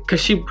about it,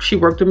 because she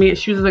worked with me and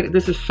she was like,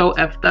 this is so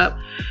effed up.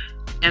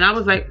 And I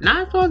was like,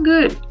 nah, it's all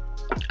good.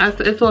 I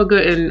said, it's all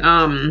good. And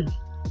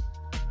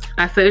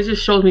I said, it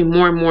just shows me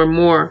more and more and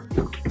more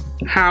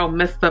how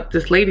messed up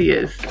this lady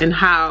is, and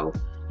how,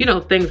 you know,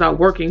 things are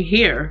working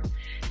here.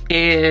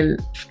 And,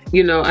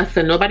 you know, I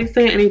said, nobody's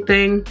saying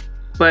anything,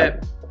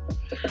 but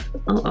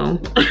I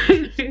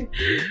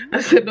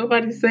said,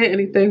 nobody's saying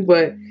anything,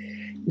 but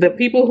the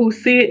people who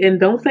see it and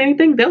don't say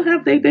anything, they'll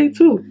have their day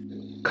too.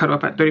 Cut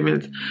off at 30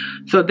 minutes.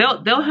 So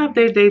they'll have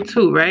their day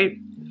too, right?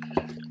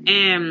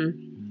 And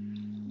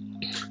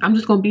I'm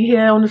just gonna be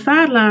here on the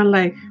sideline,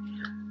 like,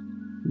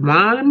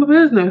 minding my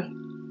business.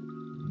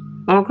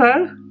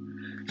 Okay?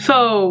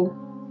 So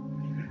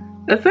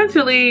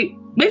essentially,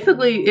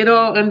 basically, it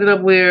all ended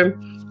up where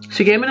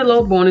she gave me the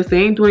low bonus.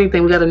 They ain't doing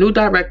anything. We got a new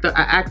director.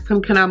 I asked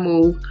him, can I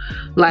move?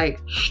 Like,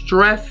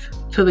 stress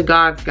to the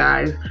gods,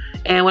 guys.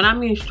 And when I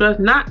mean stress,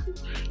 not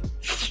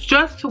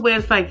stress to where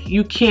it's like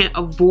you can't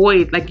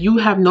avoid, like you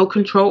have no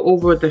control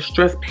over the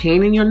stress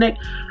pain in your neck.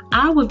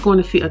 I was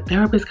going to see a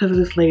therapist because of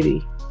this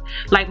lady.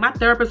 Like, my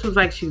therapist was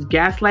like, she's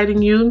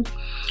gaslighting you.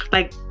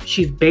 Like,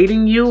 she's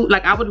baiting you.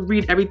 Like, I would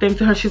read everything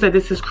to her. She said,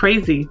 this is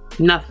crazy.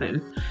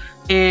 Nothing.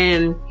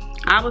 And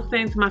I was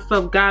saying to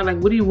myself, God, like,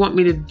 what do you want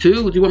me to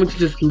do? Do you want me to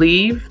just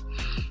leave?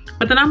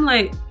 But then I'm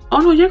like, oh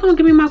no, you're gonna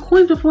give me my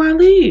coins before I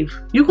leave.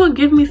 You're gonna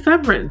give me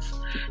severance,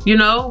 you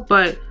know?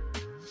 But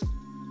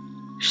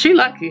she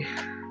lucky.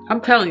 I'm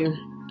telling you,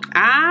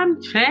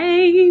 I'm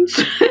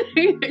changed.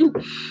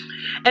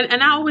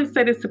 and I always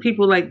say this to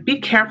people, like, be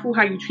careful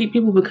how you treat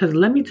people, because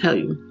let me tell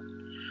you,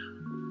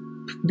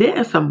 there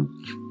are some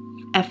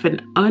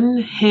effing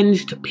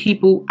unhinged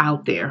people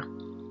out there.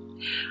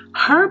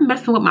 Her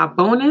messing with my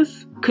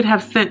bonus could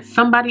have sent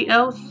somebody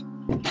else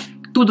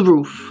through the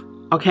roof,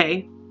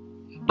 okay?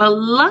 But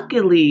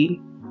luckily,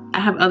 I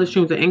have other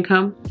streams of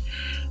income.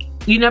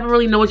 You never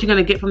really know what you're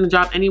gonna get from the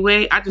job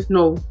anyway. I just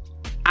know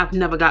I've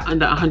never got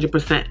under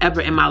 100%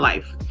 ever in my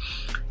life.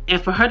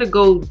 And for her to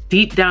go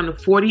deep down to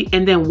 40,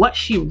 and then what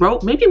she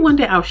wrote, maybe one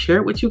day I'll share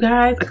it with you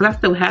guys because I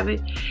still have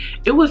it.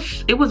 It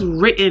was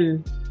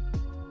written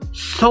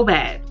so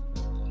bad.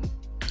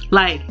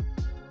 Like,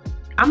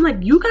 I'm like,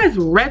 you guys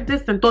read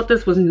this and thought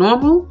this was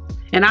normal?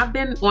 And I've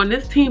been on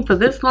this team for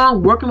this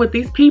long, working with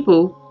these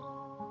people.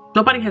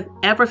 Nobody has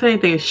ever said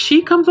anything. And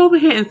she comes over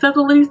here and says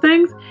all of these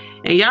things,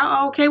 and y'all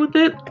are okay with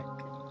it?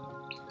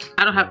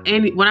 I don't have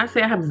any, when I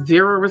say I have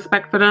zero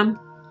respect for them,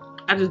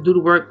 I just do the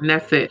work and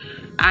that's it.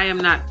 I am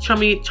not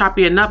chummy,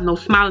 choppy enough, no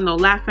smiling, no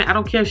laughing. I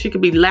don't care if she could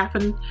be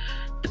laughing.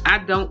 I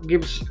don't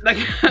give, like,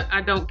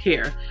 I don't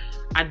care.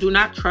 I do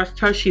not trust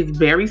her. She's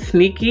very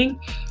sneaky.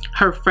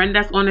 Her friend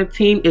that's on the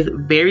team is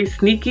very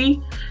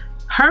sneaky.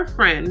 Her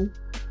friend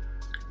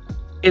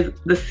is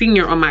the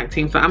senior on my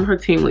team, so I'm her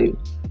team lead.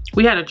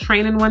 We had a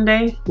training one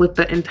day with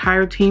the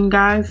entire team,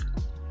 guys.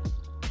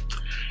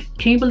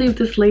 Can you believe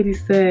this lady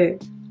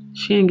said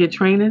she didn't get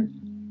training?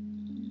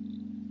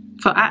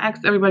 So I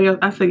asked everybody else,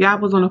 I said, y'all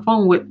was on the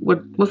phone with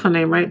what's her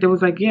name, right? They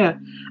was like, yeah.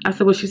 I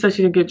said, well, she said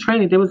she didn't get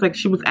training. They was like,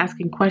 she was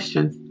asking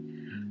questions.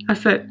 I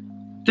said,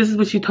 this is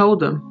what she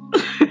told them.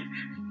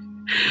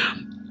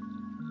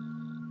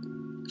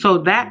 So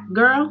that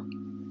girl,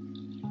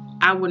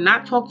 I would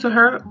not talk to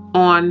her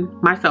on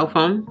my cell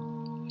phone.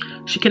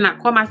 She cannot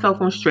call my cell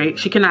phone straight.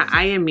 She cannot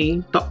IM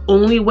me. The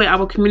only way I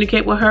will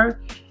communicate with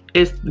her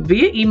is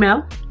via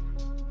email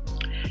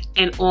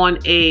and on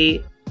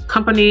a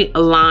company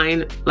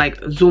line, like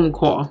Zoom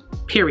call,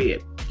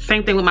 period.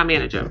 Same thing with my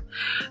manager.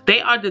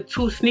 They are the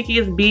two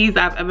sneakiest bees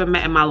I've ever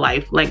met in my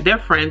life. Like, they're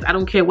friends. I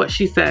don't care what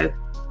she says.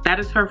 That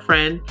is her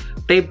friend.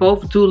 They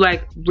both do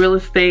like real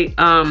estate.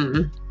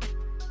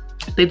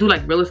 They do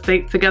like real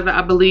estate together,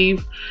 I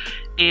believe.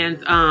 And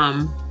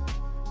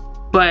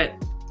but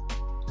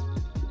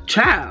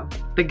child,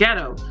 the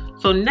ghetto.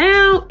 So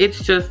now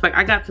it's just like,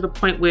 I got to the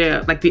point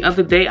where, like, the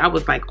other day I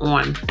was like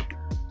on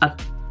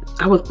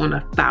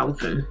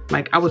 1,000.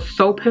 Like, I was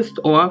so pissed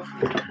off.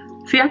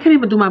 See, I can't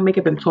even do my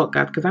makeup and talk,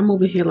 guys, because I'm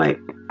over here like,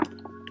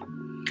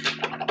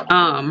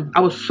 I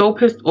was so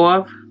pissed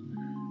off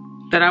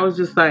that I was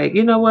just like,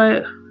 you know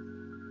what?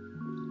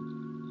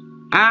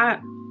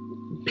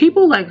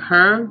 People like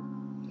her,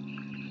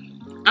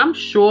 I'm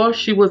sure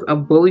she was a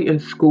bully in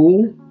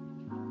school.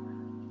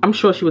 I'm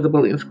sure she was a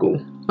bully in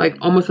school. Like,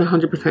 almost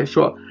 100%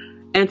 sure.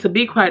 And to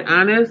be quite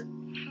honest,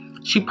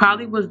 she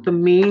probably was the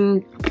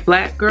mean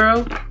black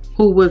girl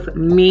who was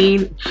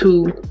mean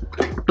to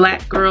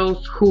black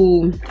girls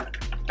who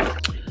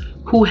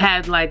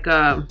had like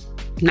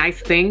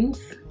nice things.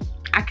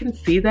 I can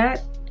see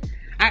that.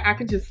 I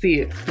can just see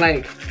it.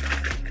 Like,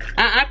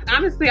 I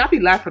honestly, I'll be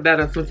laughing at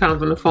her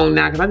sometimes on the phone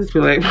now, because I just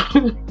feel like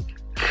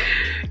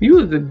you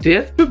was a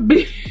desperate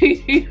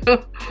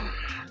bitch.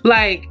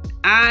 Like,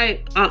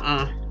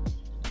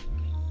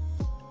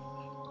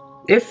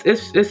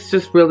 it's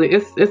just really,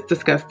 it's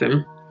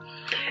disgusting.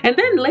 And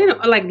then later,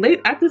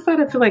 I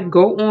decided to like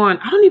go on,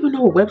 I don't even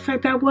know what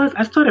website that was.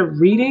 I started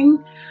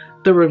reading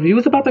the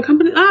reviews about the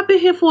company. I've been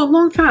here for a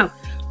long time.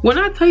 When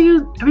I tell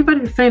you,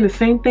 everybody's saying the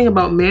same thing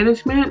about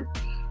management,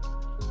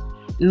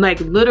 like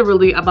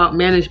literally about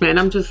management. And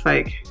I'm just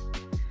like,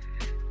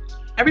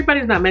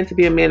 everybody's not meant to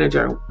be a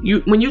manager.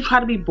 When you try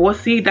to be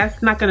bossy, that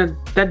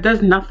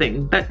does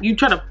nothing. That you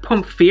try to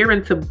pump fear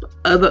into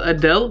other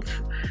adults.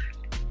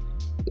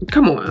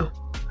 Come on.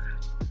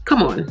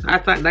 I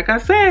thought, like I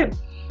said,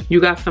 you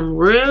got some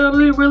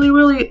really, really,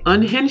 really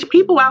unhinged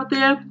people out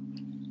there.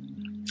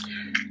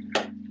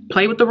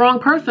 Play with the wrong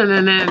person,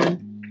 and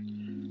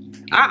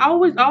then I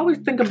always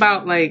think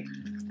about like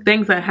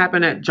things that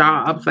happen at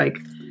jobs, like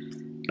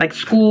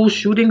school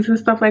shootings and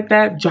stuff like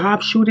that,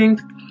 job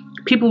shootings.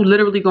 People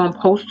literally going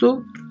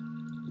postal,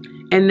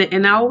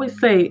 and I always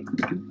say,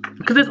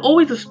 because there's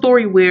always a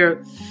story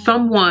where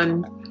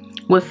someone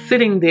was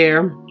sitting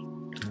there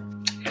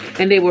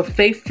and they were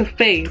face to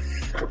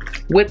face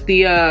with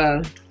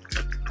the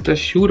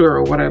shooter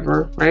or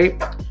whatever,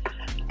 right?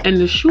 And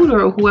the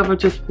shooter or whoever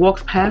just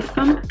walks past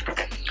them.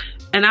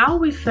 And I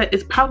always say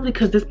it's probably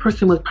because this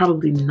person was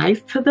probably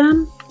nice to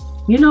them.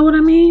 You know what I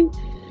mean?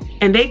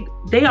 And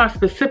they are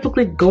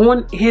specifically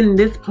going in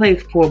this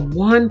place for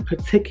one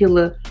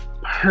particular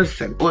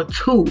person or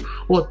two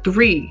or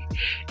three.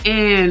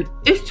 And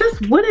it's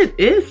just what it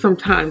is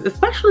sometimes,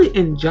 especially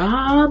in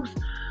jobs.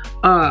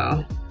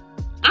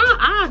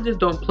 I just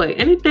don't play.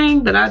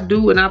 Anything that I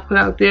do and I put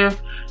out there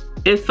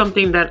is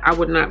something that I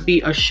would not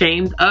be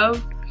ashamed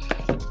of.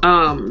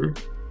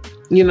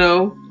 You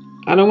know,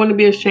 I don't want to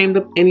be ashamed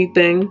of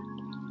anything.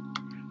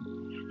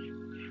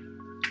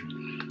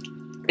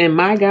 And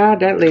my God,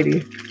 that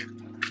lady,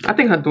 I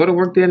think her daughter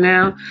worked there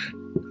now.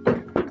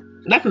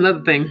 That's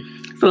another thing.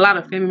 It's a lot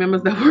of family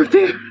members that work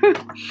there.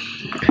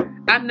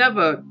 I've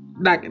never,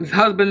 like,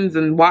 husbands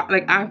and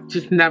like, I've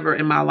just never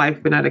in my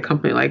life been at a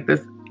company like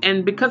this.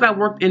 And because I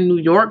worked in New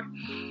York,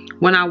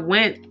 when I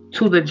went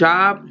to the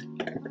job,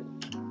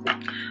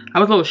 I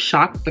was a little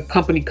shocked. The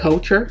company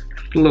culture,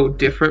 a little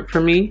different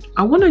for me.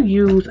 I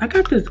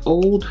got this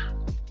old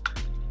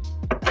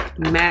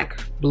Mac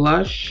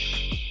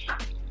blush.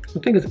 I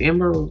think it's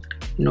amber.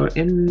 No, I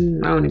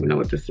don't even know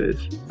what this is.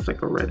 It's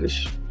like a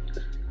reddish.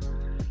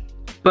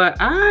 But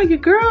your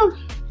girl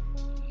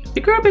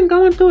been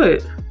going through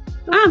it.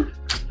 I'm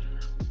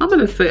not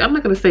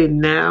gonna say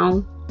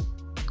now.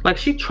 Like,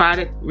 she tried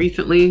it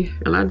recently,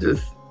 and I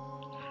was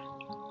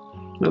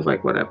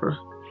like, whatever.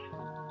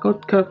 Go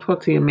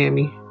talk to your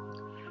mammy.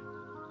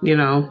 You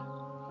know.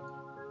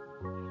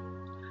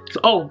 So,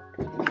 oh,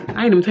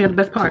 I didn't even tell you the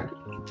best part.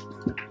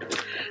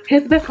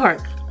 Here's the best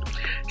part.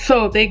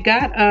 So they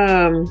got,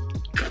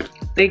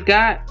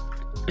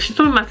 she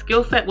told me my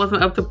skill set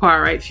wasn't up to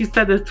par, right? She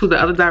said this to the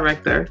other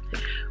director.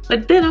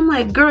 But then I'm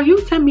like, girl, you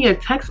sent me a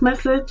text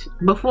message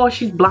before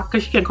she's blocked,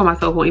 because she can't call my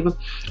cell phone even.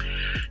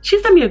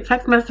 She sent me a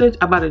text message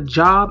about a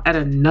job at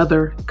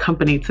another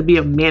company to be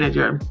a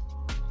manager.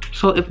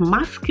 So if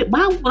my skill,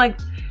 wow, like,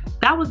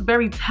 that was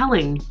very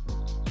telling.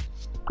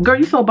 Girl,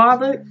 you so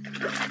bothered.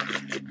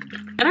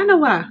 And I know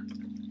why.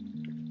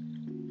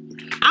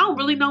 I don't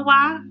really know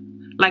why.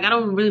 Like, I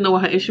don't really know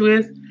what her issue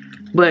is.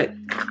 But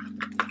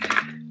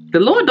the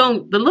Lord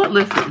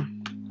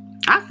listen.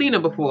 I've seen her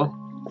before.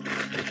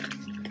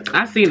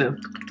 I've seen her.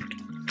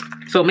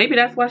 So maybe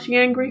that's why she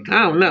angry. I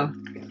don't know.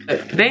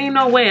 There ain't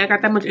no way I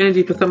got that much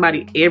energy for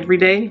somebody every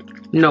day.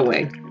 No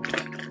way.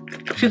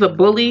 She's a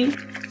bully.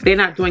 They're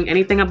not doing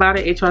anything about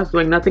it. HR's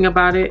doing nothing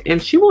about it.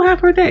 And she will have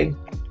her day.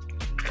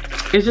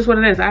 It's just what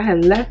it is. I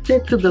had left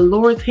it to the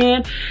Lord's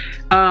hand.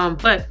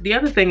 But the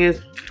other thing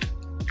is,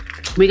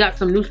 we got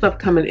some new stuff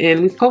coming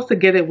in. We're supposed to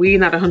get it. We're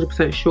not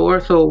 100% sure.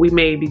 So we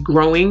may be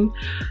growing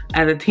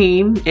as a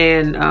team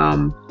and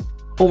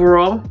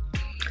overall.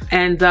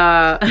 And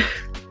child,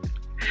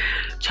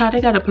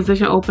 they got a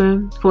position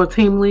open for a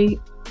team lead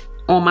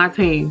on my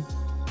team.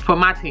 For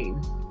my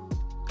team.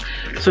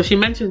 So she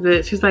mentions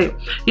it. She's like,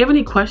 you have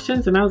any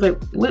questions? And I was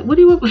like, what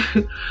do you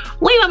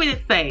want me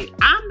to say?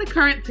 I'm the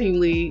current team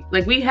lead.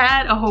 Like, we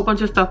had a whole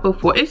bunch of stuff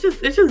before. It's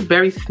just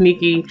very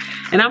sneaky.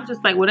 And I'm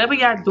just like, whatever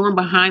y'all doing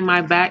behind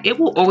my back, it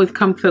will always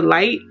come to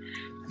light.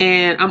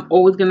 And I'm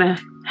always gonna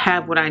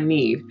have what I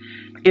need.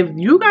 If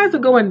you guys are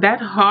going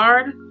that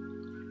hard,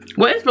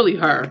 well, it's really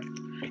her.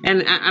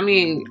 And I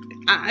mean,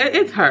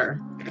 it's her.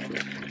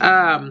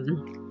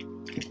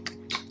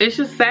 It's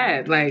just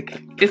sad.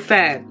 Like, it's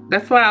sad.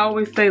 That's why I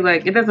always say,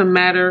 like, it doesn't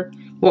matter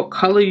what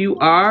color you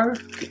are.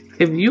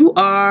 If you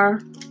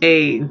are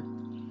a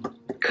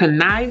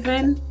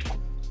conniving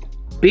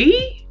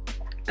bee,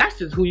 that's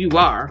just who you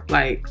are.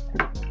 Like,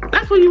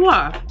 that's who you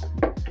are.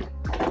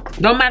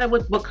 Don't matter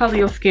what color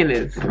your skin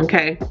is,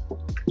 okay?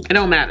 It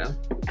don't matter.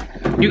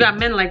 You got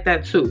men like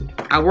that too.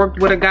 I worked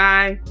with a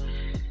guy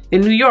in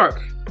New York.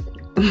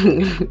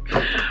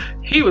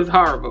 He was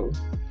horrible.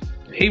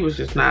 He was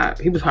just not,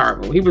 he was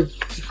horrible. He was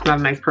just not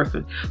a nice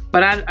person.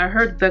 But I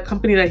heard the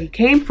company that he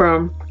came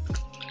from,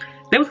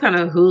 they was kind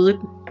of hood.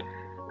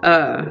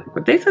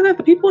 But they said that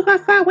the people was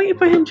outside waiting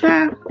for him,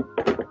 child.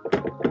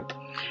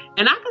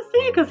 And I could see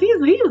it because he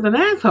was an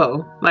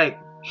asshole. Like,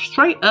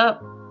 straight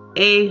up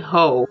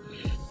a-hole.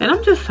 And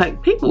I'm just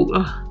like, people,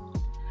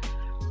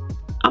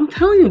 I'm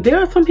telling you, there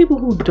are some people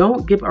who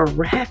don't give a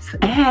rat's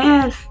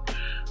ass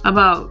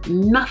about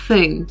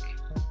nothing.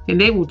 And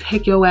they will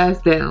take your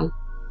ass down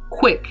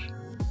quick.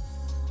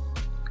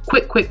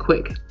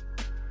 Quick.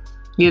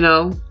 You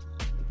know?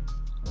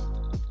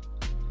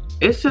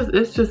 It's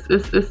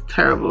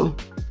terrible.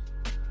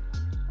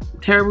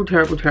 Terrible.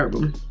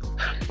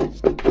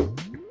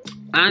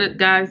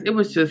 Guys, it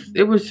was just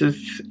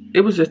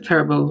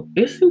terrible.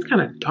 It seems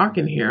kind of dark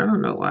in here. I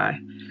don't know why.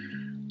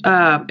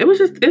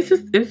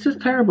 It's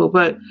just terrible.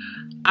 But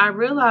I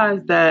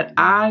realized that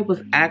I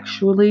was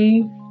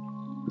actually,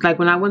 like,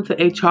 when I went to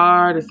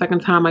HR the second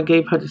time I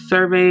gave her the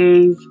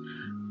surveys,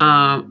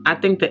 I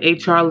think the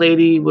HR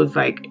lady was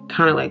like,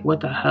 kind of like, what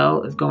the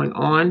hell is going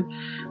on?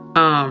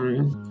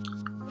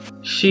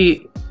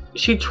 She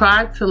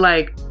tried to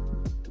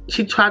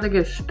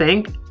get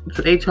stank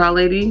to the HR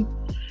lady.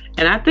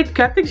 And I think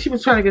she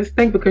was trying to get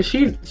stank because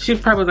she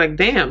probably was like,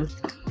 damn.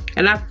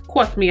 And of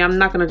course me, I'm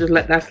not gonna just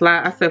let that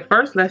slide. I said,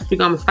 first, we're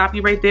gonna stop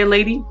you right there,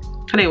 lady.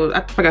 Her name was,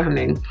 I forgot her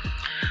name.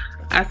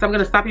 I said, I'm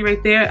gonna stop you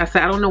right there. I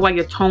said, I don't know why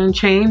your tone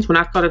changed when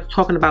I started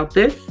talking about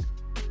this,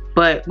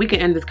 but we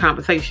can end this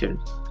conversation.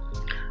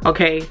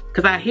 Okay?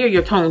 Because I hear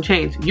your tone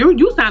change.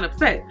 You sound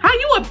upset. How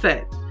you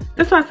upset?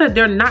 That's why I said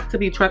they're not to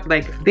be trusted.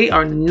 Like, they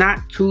are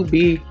not to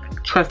be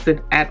trusted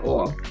at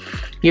all.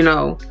 You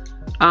know?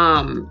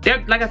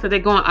 They're, like I said, they're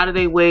going out of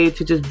their way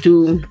to just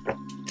do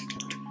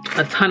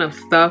a ton of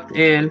stuff,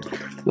 and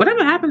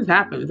whatever happens,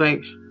 happens.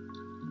 Like,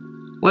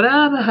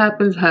 whatever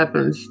happens,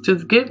 happens.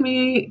 Just give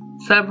me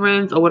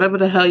severance or whatever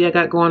the hell you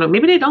got going on.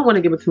 Maybe they don't want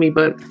to give it to me,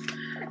 but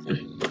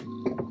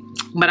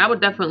I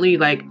would definitely,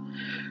 like,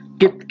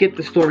 get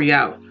the story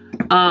out.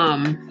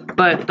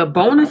 But the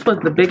bonus was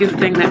the biggest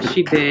thing that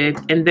she did.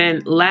 And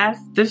then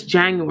this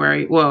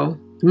January, well,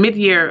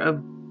 mid-year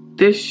of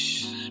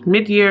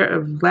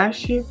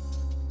last year.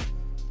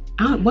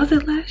 Was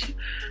it last year?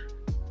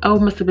 Oh,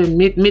 it must have been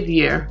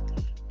mid-year.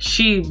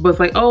 She was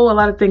like, oh, a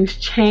lot of things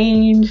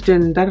changed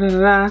and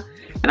da-da-da-da.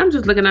 And I'm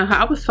just looking at her.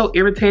 I was so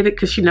irritated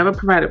because she never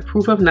provided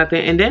proof of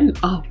nothing. And then,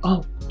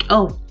 oh,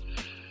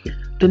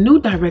 the new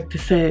director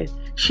said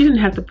she didn't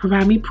have to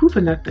provide me proof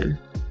of nothing.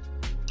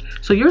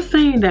 So you're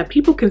saying that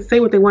people can say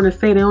what they want to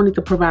say, they don't need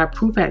to provide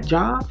proof at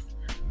jobs?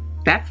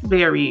 That's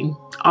very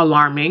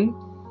alarming.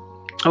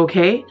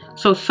 Okay,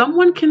 so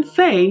someone can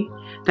say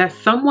that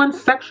someone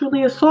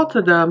sexually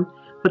assaulted them,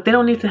 but they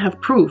don't need to have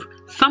proof.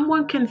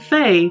 Someone can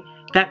say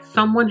that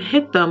someone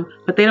hit them,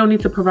 but they don't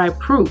need to provide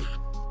proof.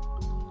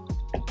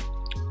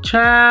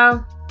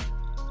 Child,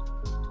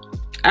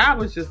 I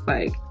was just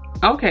like,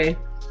 okay.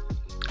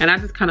 And I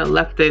just kind of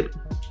left it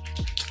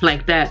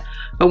like that.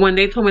 But when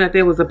they told me that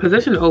there was a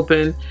position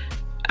open,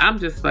 I'm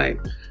just like,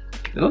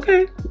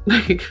 okay.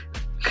 Like,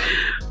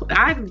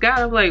 I just got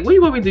up like, what do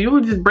you want me to do? You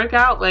want me to just break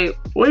out? Like,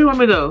 what do you want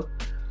me to do?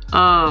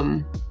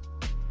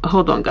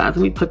 Hold on, guys.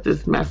 Let me put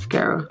this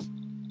mascara.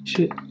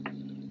 Shit.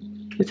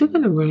 Is it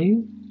gonna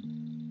rain?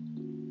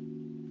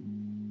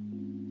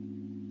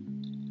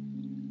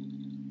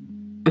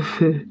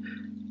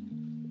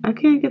 I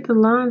can't get the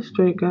line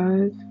straight,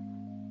 guys.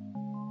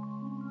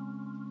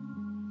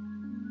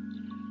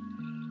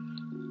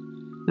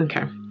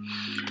 Okay.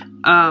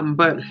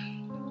 But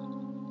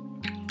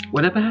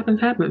whatever happens,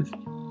 happens.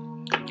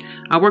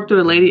 I worked with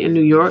a lady in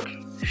New York.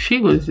 She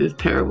was just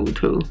terrible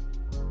too.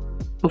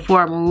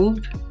 Before I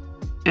moved,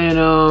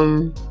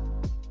 and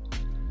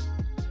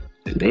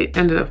they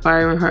ended up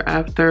firing her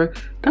after.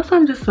 That's why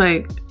I'm just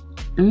like,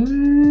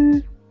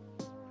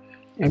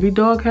 every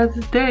dog has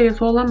its day.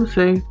 That's all I'm gonna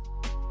say.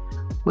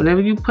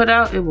 Whatever you put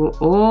out, it will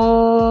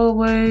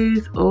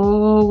always,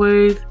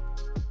 always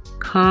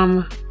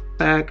come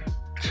back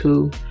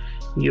to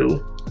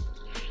you.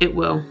 It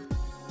will.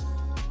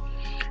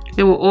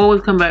 It will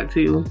always come back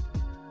to you.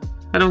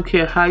 I don't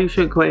care how you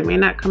sugarcoat it. It may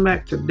not come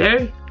back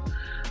today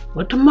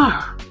or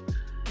tomorrow,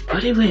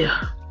 but it will.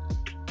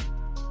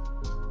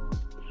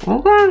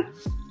 Okay.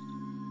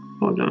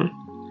 Hold on.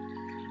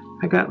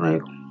 I got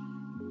like,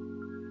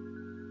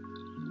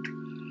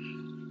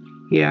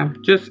 yeah,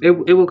 just it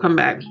will come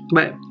back.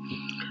 But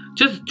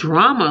just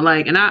drama,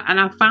 like, and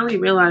I finally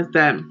realized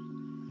that,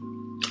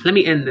 let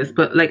me end this,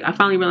 but like I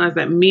finally realized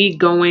that me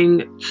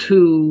going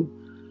to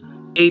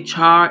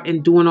HR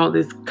and doing all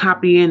this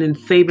copying and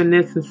saving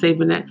this and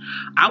saving that,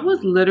 I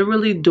was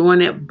literally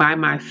doing it by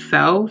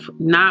myself,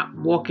 not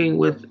walking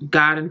with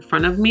God in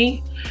front of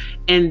me.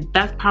 And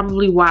that's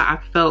probably why I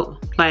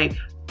felt like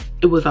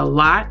it was a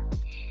lot.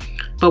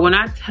 But when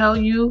I tell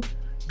you,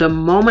 the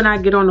moment I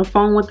get on the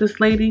phone with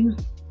this lady,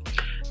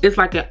 it's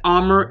like an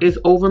armor is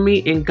over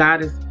me and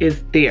God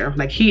is there.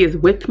 Like he is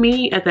with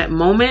me at that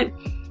moment.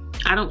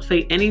 I don't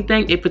say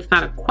anything. If it's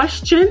not a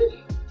question,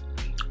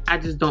 I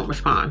just don't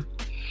respond.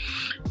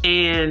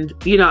 And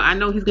you know, I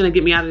know he's gonna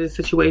get me out of this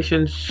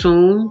situation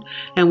soon,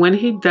 and when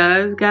he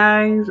does,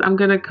 guys, I'm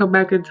gonna come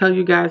back and tell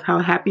you guys how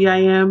happy I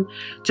am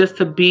just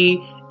to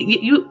be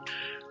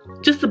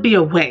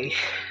away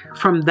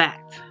from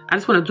that. I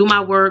just want to do my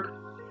work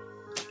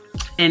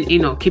and, you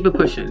know, keep it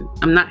pushing.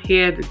 I'm not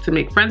here to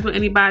make friends with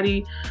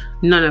anybody,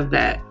 none of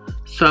that.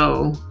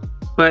 So,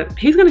 but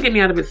he's gonna get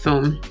me out of it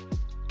soon.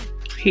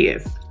 He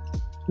is.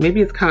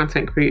 Maybe it's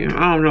content creating,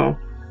 I don't know.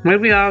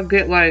 Maybe I'll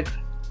get like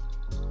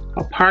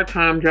a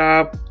part-time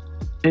job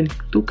and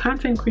do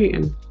content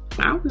creating.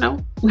 I don't know.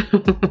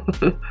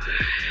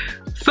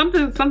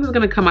 Something's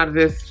gonna come out of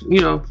this, you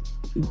know,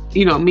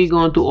 me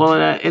going through all of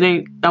that.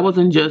 That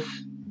wasn't just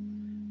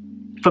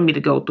for me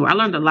to go through. I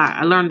learned a lot.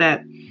 I learned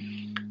that,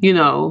 you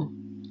know,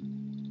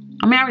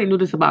 I mean, I already knew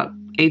this about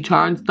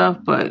HR and stuff,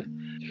 but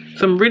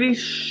some really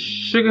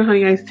sugar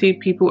honey iced tea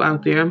people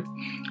out there,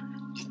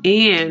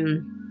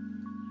 and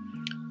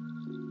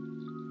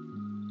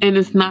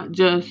it's not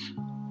just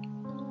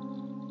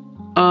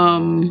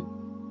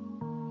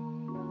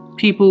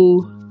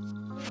people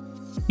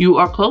you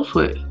are close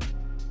with,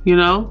 you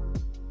know,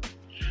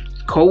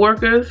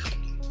 co-workers.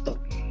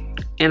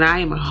 And I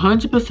am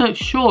 100%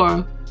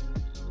 sure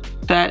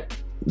that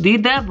the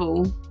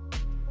devil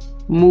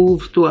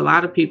moves through a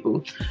lot of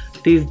people.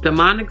 These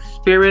demonic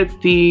spirits,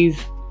 these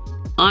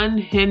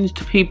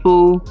unhinged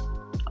people,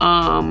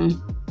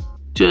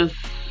 just,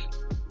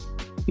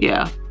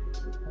 yeah.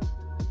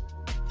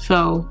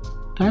 So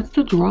that's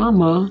the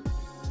drama.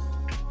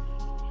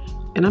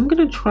 And I'm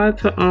gonna try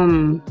to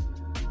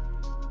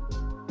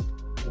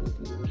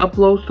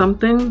upload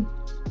something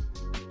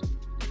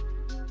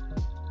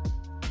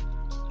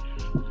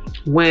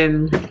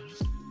when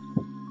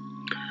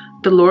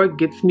the Lord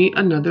gets me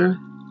another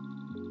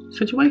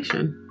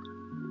situation.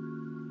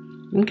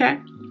 Okay.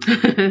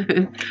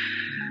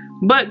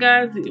 But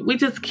guys, we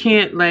just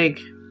can't, like,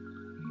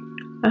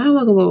 I have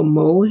like a little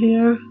mole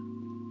here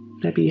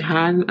that be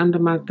hiding under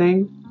my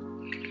thing.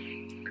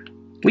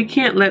 We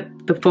can't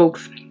let the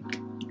folks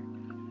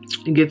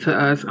get to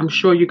us. I'm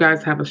sure you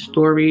guys have a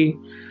story.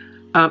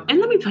 And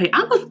let me tell you,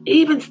 I was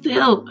even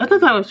still, I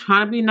thought I was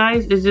trying to be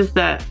nice. It's just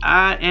that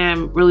I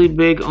am really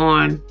big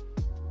on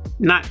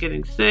not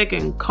getting sick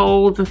and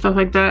colds and stuff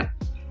like that.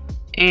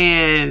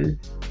 And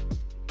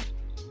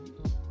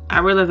I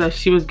realized that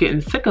she was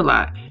getting sick a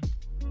lot.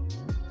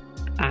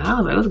 And I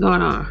was like, what's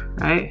going on,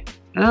 right?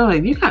 And I was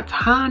like, you got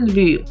time to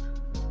be,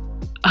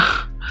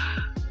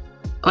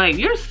 like,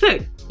 you're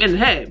sick in the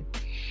head.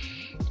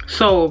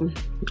 So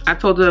I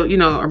told her, you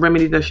know, a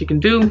remedy that she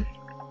can do,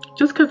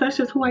 just because that's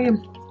just who I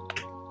am.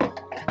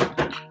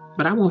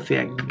 But I won't say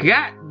a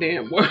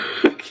goddamn word.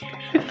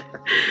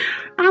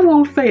 I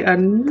won't say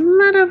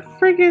another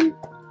freaking,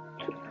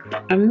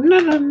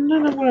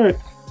 another word.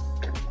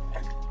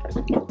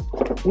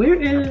 Where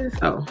is,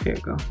 oh, here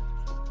we go.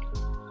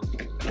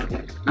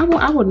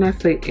 I would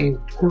not say a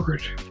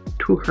word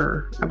to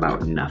her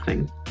about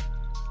nothing.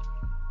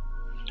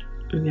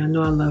 And I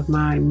know I love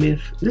my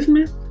myth. This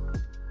myth?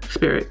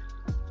 Spirit.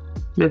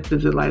 Myth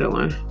is the lighter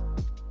one.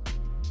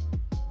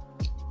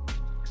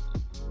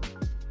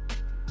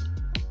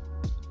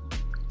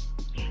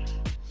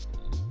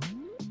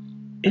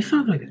 It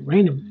sounds like it's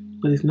raining,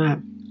 but it's not.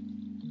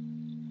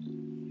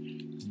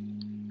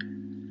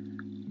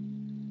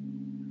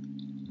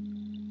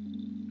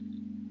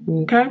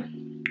 Okay.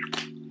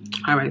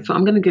 All right, so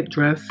I'm gonna get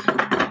dressed.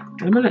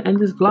 I'm gonna end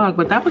this vlog,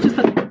 but that was just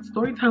a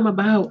story time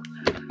about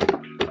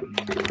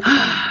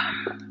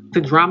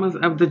the dramas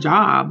of the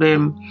job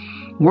and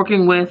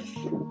working with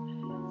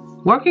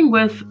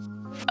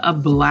a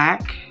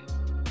Black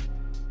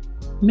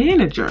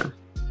manager.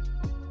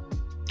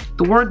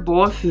 The word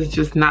boss is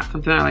just not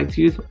something I like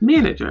to use.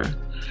 Manager,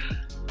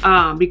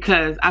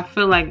 because I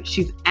feel like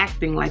she's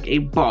acting like a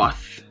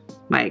boss.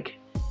 Like,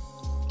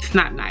 it's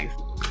not nice.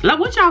 Like,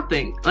 what y'all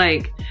think?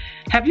 Like,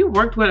 have you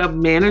worked with a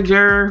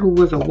manager who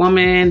was a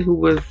woman, who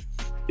was,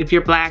 if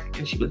you're Black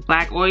and she was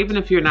Black, or even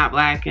if you're not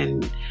Black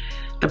and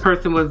the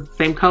person was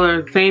same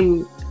color,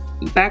 same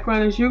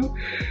background as you?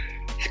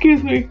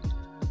 Excuse me.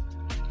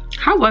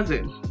 How was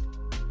it?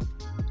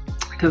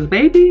 Because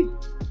baby,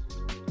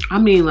 I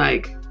mean,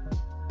 like,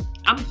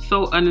 I'm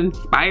so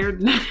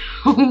uninspired now.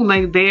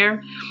 Like,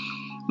 there,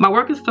 my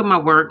work is still my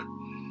work,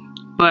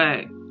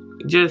 but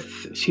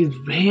just, she's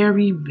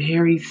very,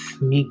 very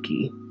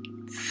sneaky.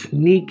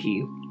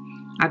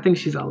 I think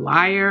she's a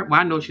liar. Well,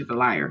 I know she's a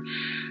liar.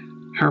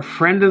 Her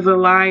friend is a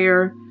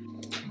liar.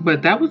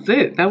 But that was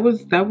it. That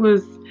was,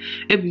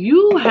 if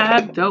you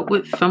have dealt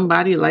with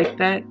somebody like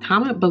that,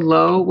 comment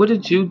below. What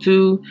did you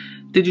do?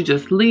 Did you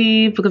just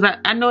leave? Because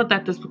I know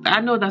that's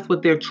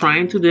what they're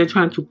trying to. They're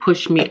trying to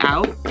push me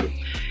out.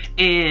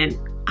 And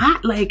I'll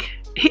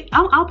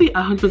be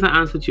 100%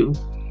 honest with you.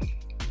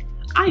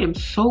 I am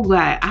so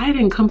glad I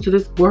didn't come to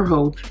this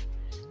world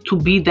to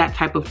be that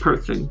type of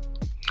person.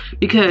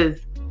 Because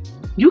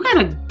you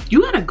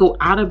gotta go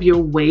out of your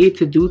way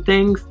to do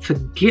things to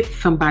get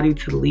somebody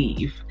to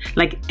leave.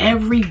 Like,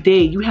 every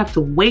day you have to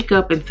wake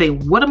up and say,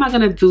 what am I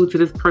gonna do to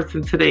this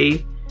person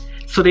today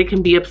so they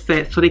can be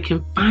upset, so they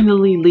can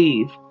finally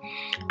leave?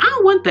 I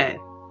don't want that.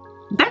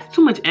 That's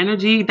too much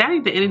energy. That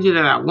ain't the energy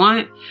that I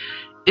want.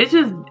 It's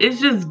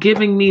just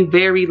giving me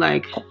very,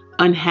 like,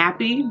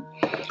 unhappy.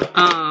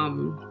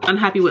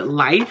 Unhappy with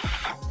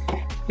life.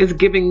 It's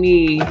giving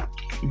me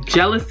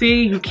jealousy.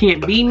 You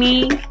can't be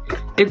me.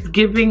 It's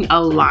giving a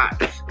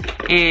lot.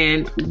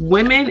 And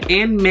women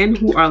and men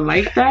who are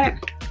like that,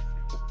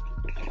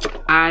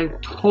 I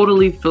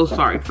totally feel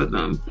sorry for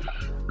them.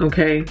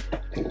 Okay.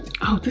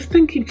 Oh, this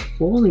thing keeps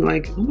falling.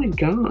 Like, oh my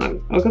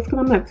god. Oh, that's because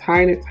I'm not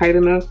tying it tight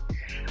enough.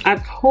 I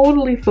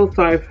totally feel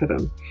sorry for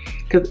them.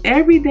 Because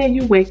every day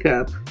you wake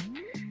up,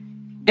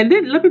 and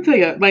then let me tell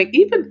you, like,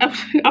 even I'm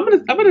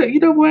gonna, you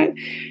know what?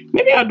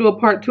 Maybe I'll do a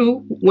part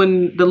 2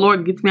 when the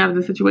Lord gets me out of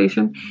the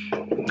situation.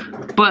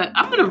 But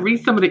I'm gonna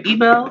read some of the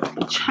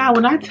emails. Child,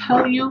 when I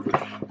tell you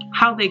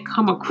how they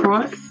come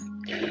across,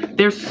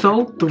 they're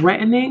so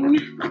threatening.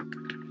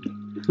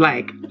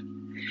 Like,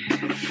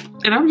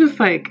 and I'm just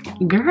like,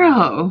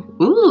 girl,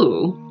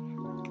 ooh.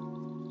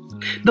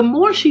 The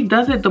more she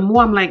does it, the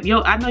more I'm like,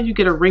 yo, I know you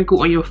get a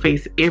wrinkle on your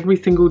face every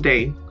single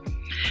day.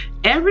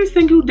 Every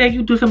single day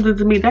you do something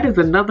to me, that is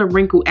another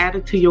wrinkle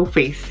added to your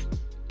face.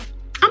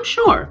 I'm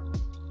sure.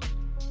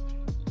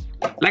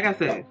 Like I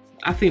said,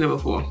 I've seen it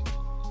before.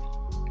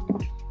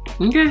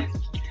 Okay.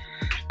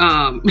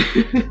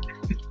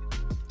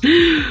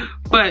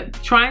 But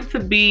trying to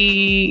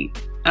be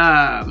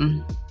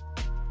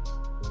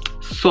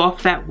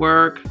soft at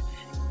work,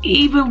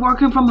 even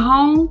working from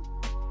home,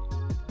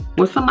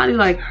 with somebody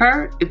like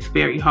her, it's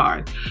very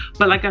hard.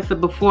 But like I said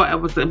before, it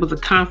was a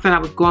constant. I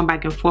was going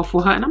back and forth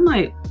for her, and I'm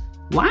like,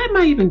 why am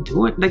I even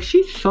doing? Like,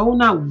 she's so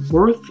not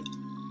worth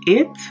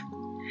it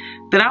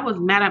that I was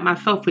mad at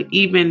myself for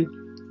even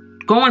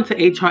going to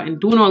HR and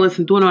doing all this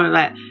and doing all of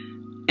that.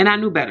 And I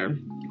knew better.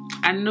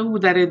 I knew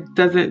that it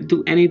doesn't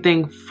do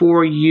anything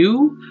for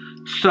you,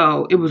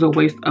 so it was a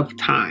waste of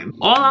time.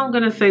 All I'm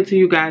gonna say to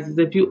you guys is,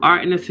 if you are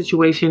in a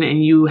situation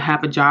and you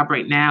have a job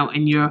right now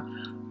and you're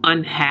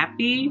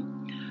unhappy,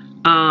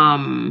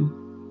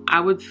 I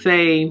would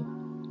say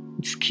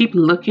just keep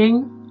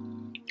looking.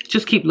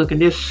 Just keep looking.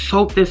 There's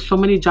so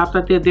many jobs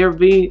out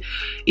there.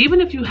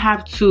 Even if you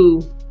have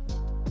to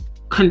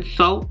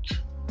consult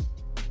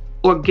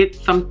or get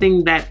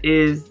something that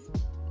is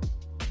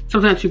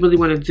something that you really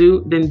want to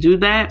do, then do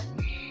that.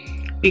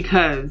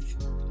 Because,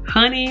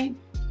 honey,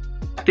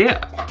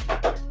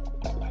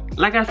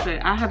 like I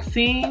said, I have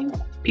seen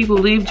people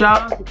leave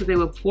jobs because they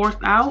were forced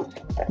out,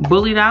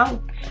 bullied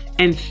out,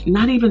 and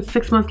not even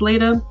 6 months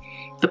later,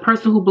 the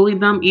person who bullied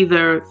them,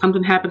 either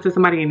something happened to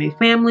somebody in their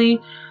family,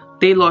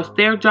 they lost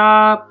their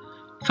job,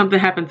 something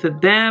happened to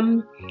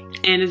them,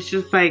 and it's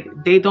just like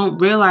they don't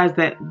realize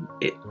that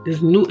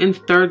this Newton's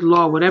third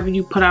law, whatever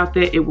you put out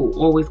there, it will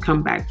always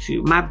come back to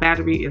you. My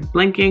battery is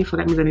blinking, so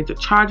that means I need to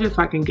charge it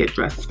so I can get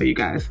dressed for you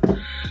guys.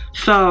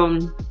 So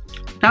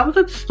that was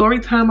a story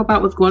time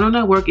about what's going on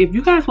at work. If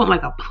you guys want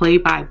like a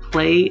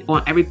play-by-play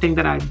on everything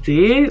that I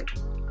did,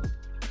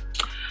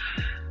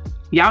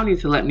 y'all need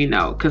to let me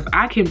know, because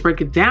I can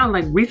break it down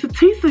like Risa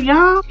Tisa,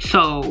 y'all.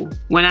 So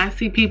when I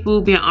see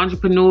people being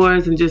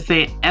entrepreneurs and just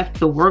saying F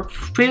the work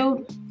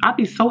field, I'll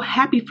be so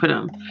happy for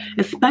them,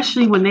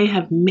 especially when they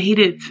have made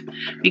it,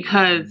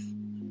 because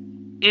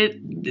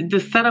the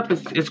setup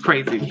is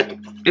crazy.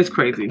 It's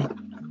crazy.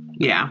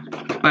 Yeah,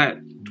 but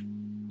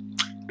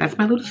that's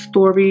my little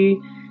story.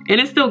 And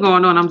it's still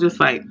going on. I'm just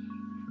like,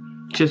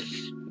 just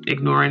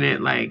ignoring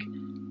it, like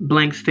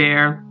blank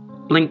stare,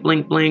 blink,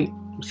 blink, blink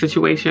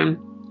situation.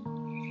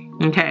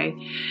 Okay,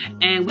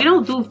 and we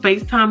don't do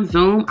FaceTime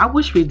Zoom. I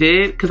wish we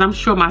did, because I'm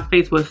sure my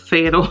face will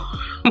say it all.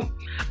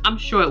 I'm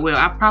sure it will.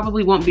 I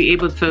probably won't be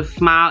able to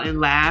smile and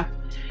laugh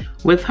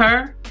with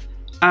her,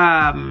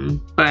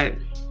 but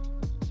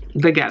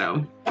the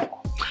ghetto.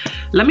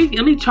 Let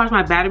me charge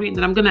my battery, and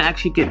then I'm gonna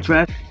actually get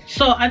dressed.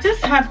 So I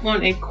just have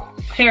on a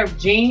pair of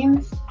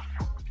jeans,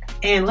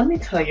 and let me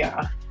tell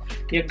y'all,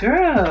 your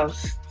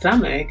girl's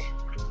stomach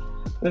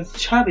was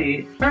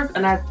chubby first,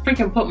 and I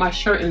freaking put my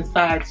shirt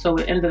inside, so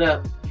it ended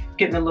up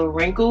getting a little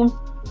wrinkle.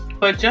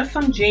 But just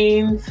some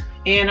jeans,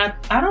 and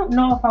I don't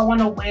know if I want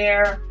to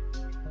wear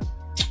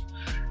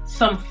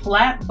some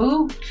flat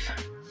boots.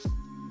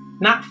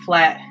 Not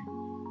flat,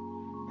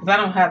 because I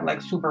don't have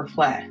like super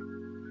flat.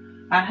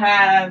 I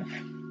have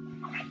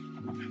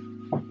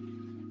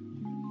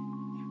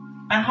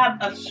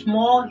a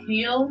small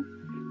heel.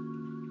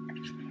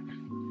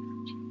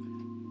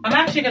 I'm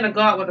actually gonna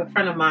go out with a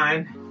friend of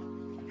mine.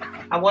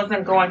 I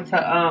wasn't going to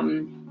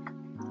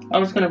I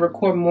was gonna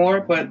record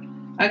more, but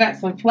I got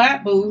some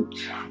flat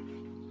boots,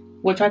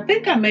 which I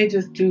think I may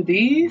just do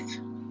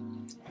these,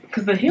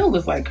 because the heel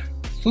is like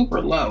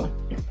super low.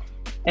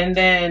 And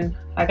then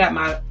I got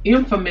my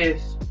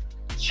infamous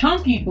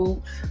chunky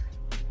boots,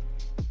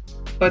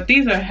 but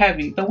these are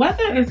heavy. The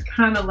weather is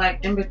kind of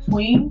like in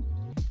between,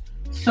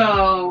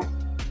 so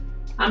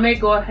I may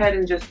go ahead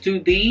and just do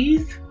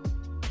these.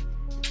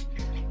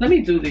 Let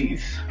me do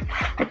these.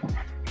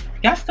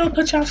 Y'all still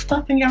put y'all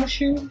stuff in y'all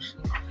shoes?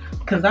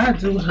 Because I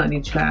do,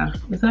 honey child.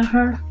 Is that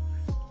her?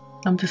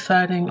 I'm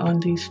deciding on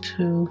these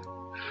two.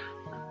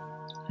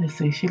 Let's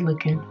see, she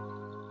looking.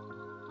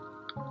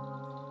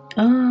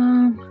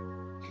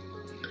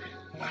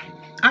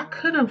 I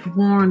could have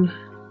worn,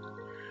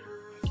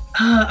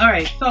 all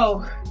right,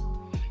 so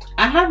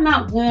I have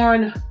not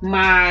worn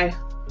my,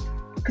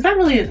 because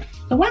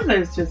the weather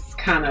is just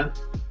kind of,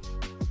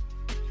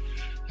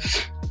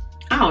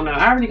 I don't know.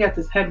 I already got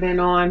this headband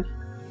on.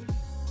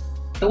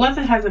 The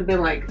weather hasn't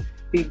been like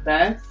the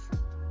best.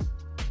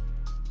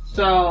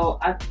 So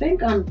I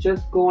think I'm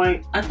just gonna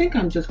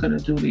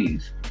do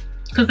these,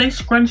 because they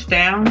scrunch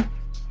down,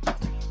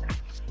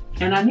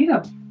 and I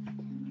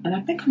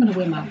think I'm gonna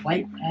wear my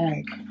white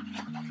bag.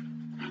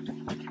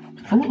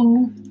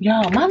 Ooh,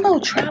 y'all, my little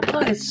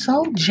tripod is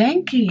so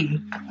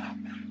janky.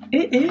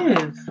 It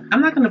is.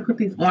 I'm not gonna put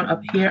these on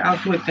up here. I'll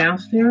do it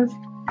downstairs.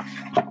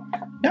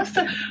 Y'all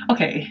still,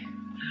 okay.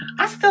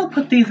 I still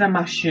put these in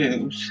my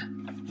shoes.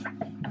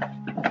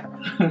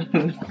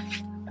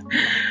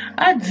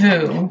 I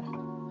do.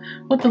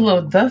 With the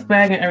little dust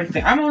bag and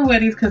everything. I'm gonna wear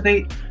these because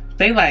they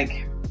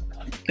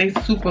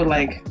super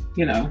like,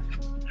 you know,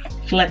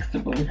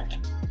 flexible.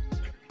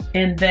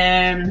 And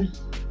then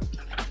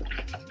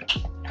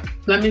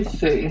let me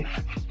see.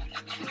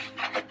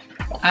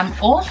 I'm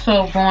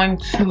also going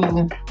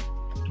to,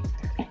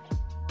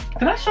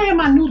 did I show you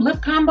my new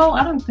lip combo?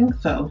 I don't think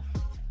so.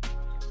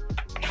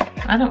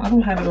 I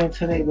don't have it on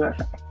today, but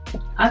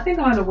I think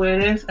I'm gonna wear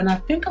this, and I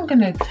think I'm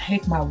gonna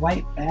take my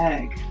white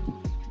bag.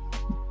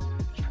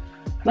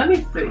 Let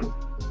me see.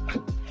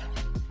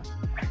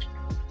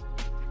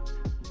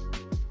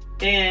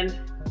 And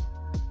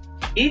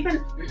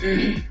even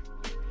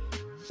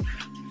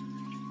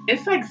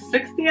it's like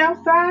 60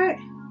 outside.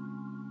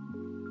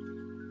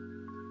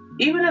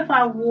 Even if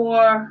I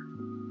wore,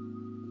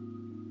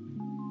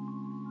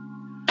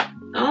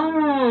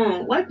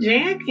 oh, what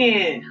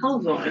jacket?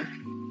 Hold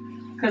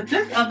on, because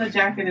this other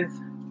jacket is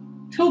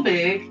too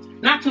big.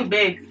 Not too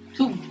big.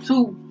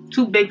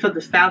 Too big for the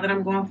style that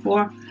I'm going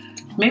for.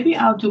 Maybe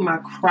I'll do my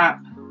crop.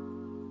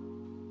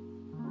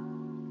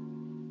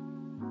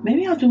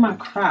 Maybe I'll do my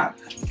crop.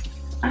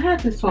 I had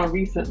this on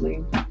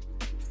recently.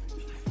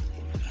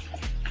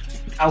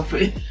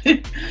 Outfit.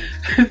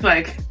 It's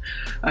like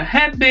a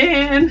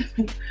headband,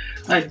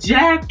 a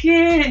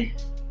jacket.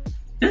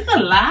 It's a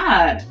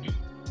lot.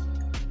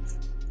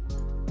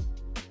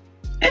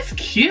 It's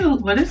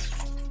cute, but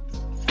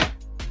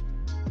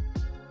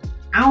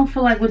I don't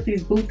feel like with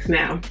these boots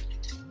now.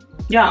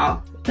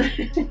 Y'all.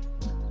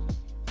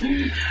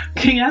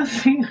 Can y'all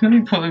see? Let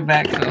me pull it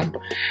back so.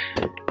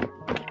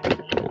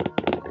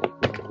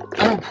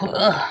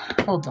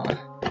 Hold on.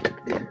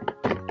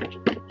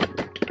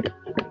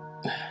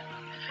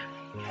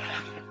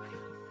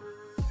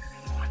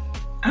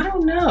 I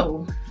don't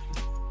know.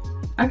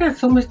 I got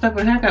so much stuff,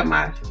 and I got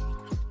my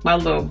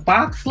little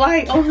box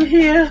light over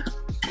here.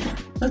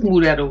 Let's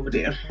move that over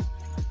there.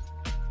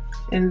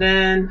 And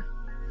then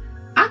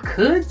I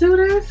could do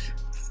this,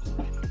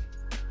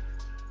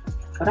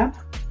 but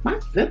my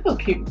zipper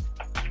keeps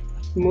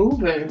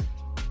moving.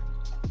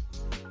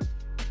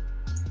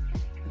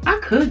 I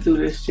could do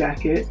this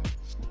jacket.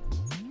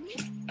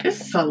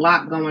 It's a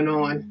lot going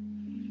on.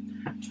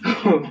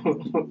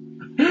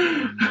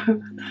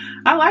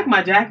 I like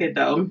my jacket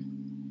though.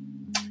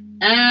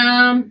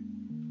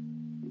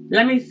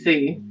 Let me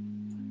see.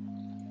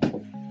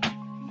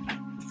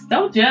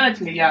 Don't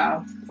judge me,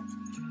 y'all.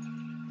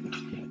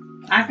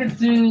 I could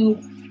do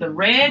the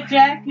red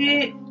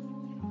jacket.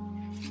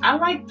 I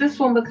like this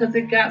one because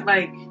it got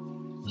like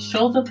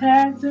shoulder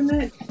pads in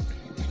it.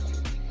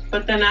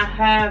 But then I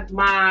have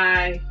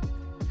I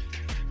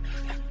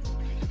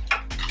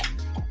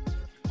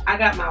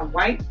got my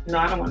white. No,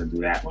 I don't want to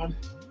do that one.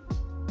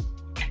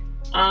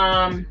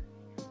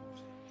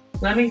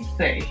 Let me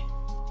see.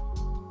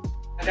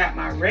 I got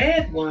my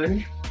red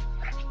one.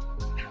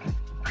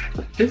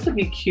 This would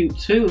be cute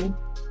too.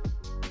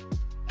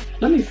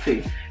 Let me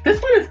see. This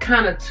one is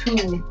kind of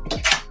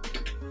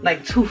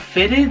too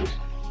fitted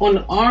on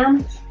the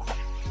arms.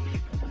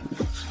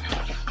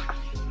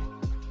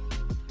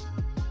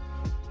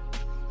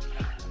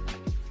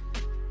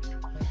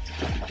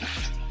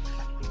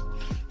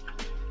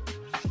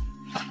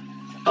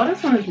 Oh,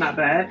 this one is not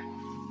bad.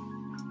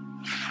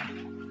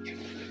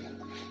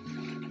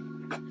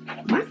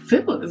 My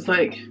zipper is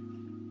like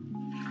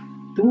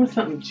doing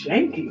something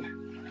janky.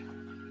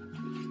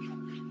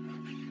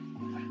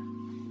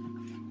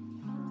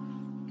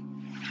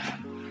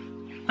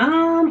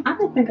 I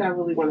don't think I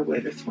really want to wear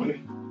this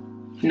one.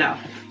 No.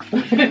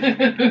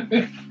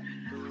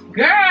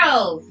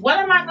 Girls, what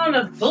am I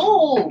gonna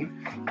do?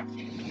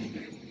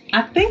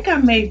 I think I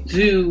may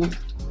do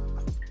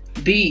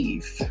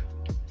these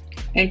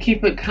and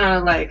keep it kind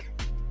of like,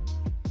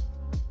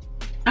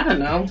 I don't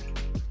know.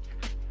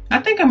 I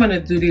think I'm gonna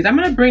do these. I'm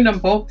gonna bring them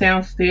both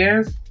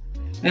downstairs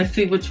and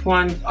see which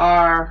ones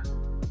are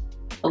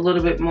a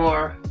little bit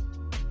more,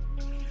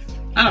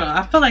 I don't know.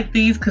 I feel like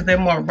these because they're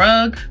more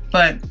rug,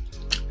 but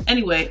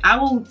anyway, I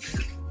will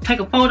take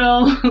a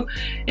photo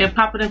and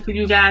pop it in for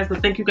you guys.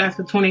 But thank you guys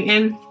for tuning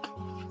in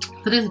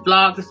to this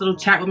vlog, this little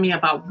chat with me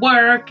about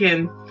work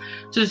and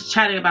just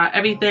chatting about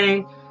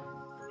everything.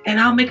 And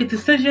I'll make a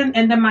decision.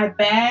 And then my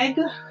bag,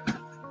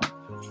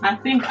 I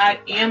think I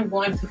am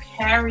going to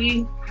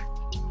carry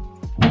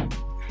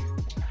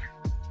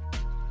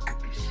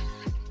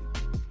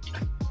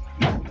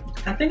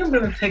I think I'm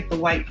gonna take the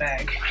white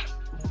bag.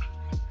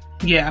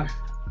 Yeah,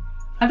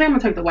 I think I'm gonna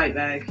take the white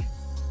bag.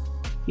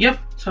 Yep,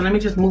 so let me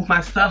just move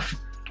my stuff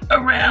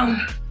around.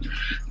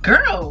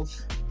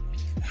 Girls,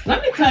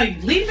 let me tell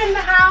you, leaving the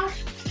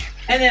house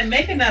and then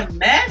making a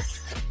mess.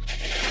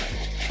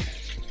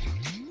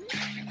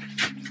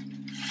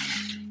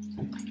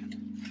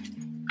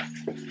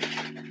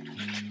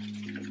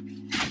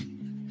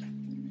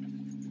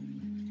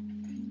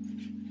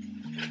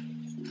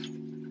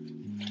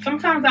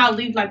 Sometimes I'll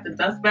leave like the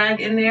dust bag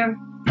in there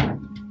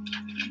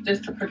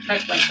just to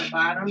protect like the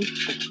bottom.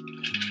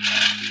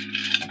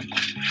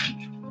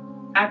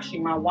 Actually,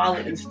 my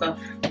wallet and stuff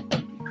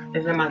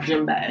is in my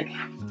gym bag.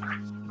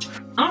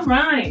 All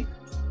right.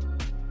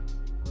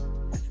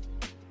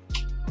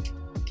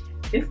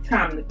 It's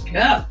time to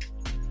go.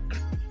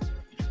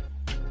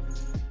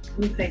 Let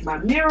me take my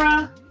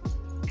mirror.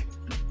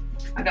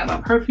 I got my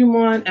perfume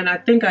on, and I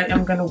think I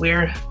am gonna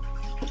wear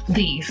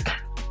these.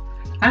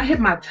 I hit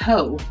my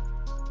toe.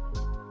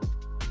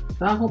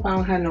 So I hope I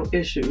don't have no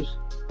issues.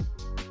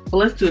 But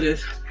let's do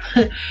this.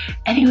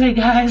 Anyway,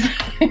 guys.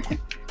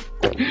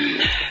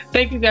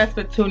 Thank you guys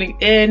for tuning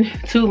in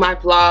to my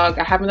vlog.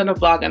 I haven't done a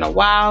vlog in a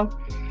while.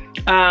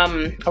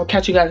 I'll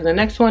catch you guys in the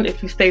next one.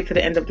 If you stay to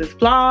the end of this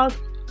vlog,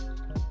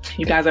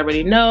 you guys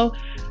already know.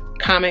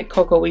 Comment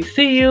Coco, we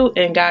see you.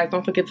 And guys,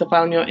 don't forget to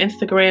follow me on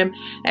Instagram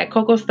at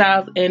Coco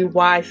Styles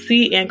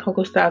NYC and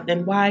Coco Styles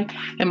NY.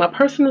 And my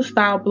personal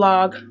style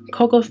blog,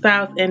 Coco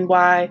Styles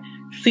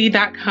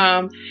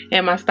NYC.com,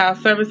 and my style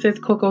services,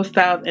 Coco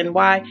Styles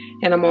NY.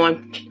 And I'm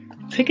on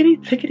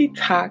tickety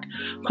talk,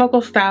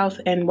 Coco Styles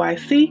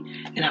NYC.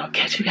 And I'll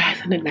catch you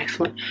guys in the next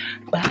one.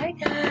 Bye,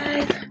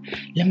 guys.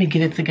 Let me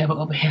get it together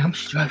over here. I'm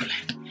struggling.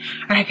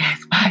 All right,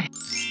 guys. Bye.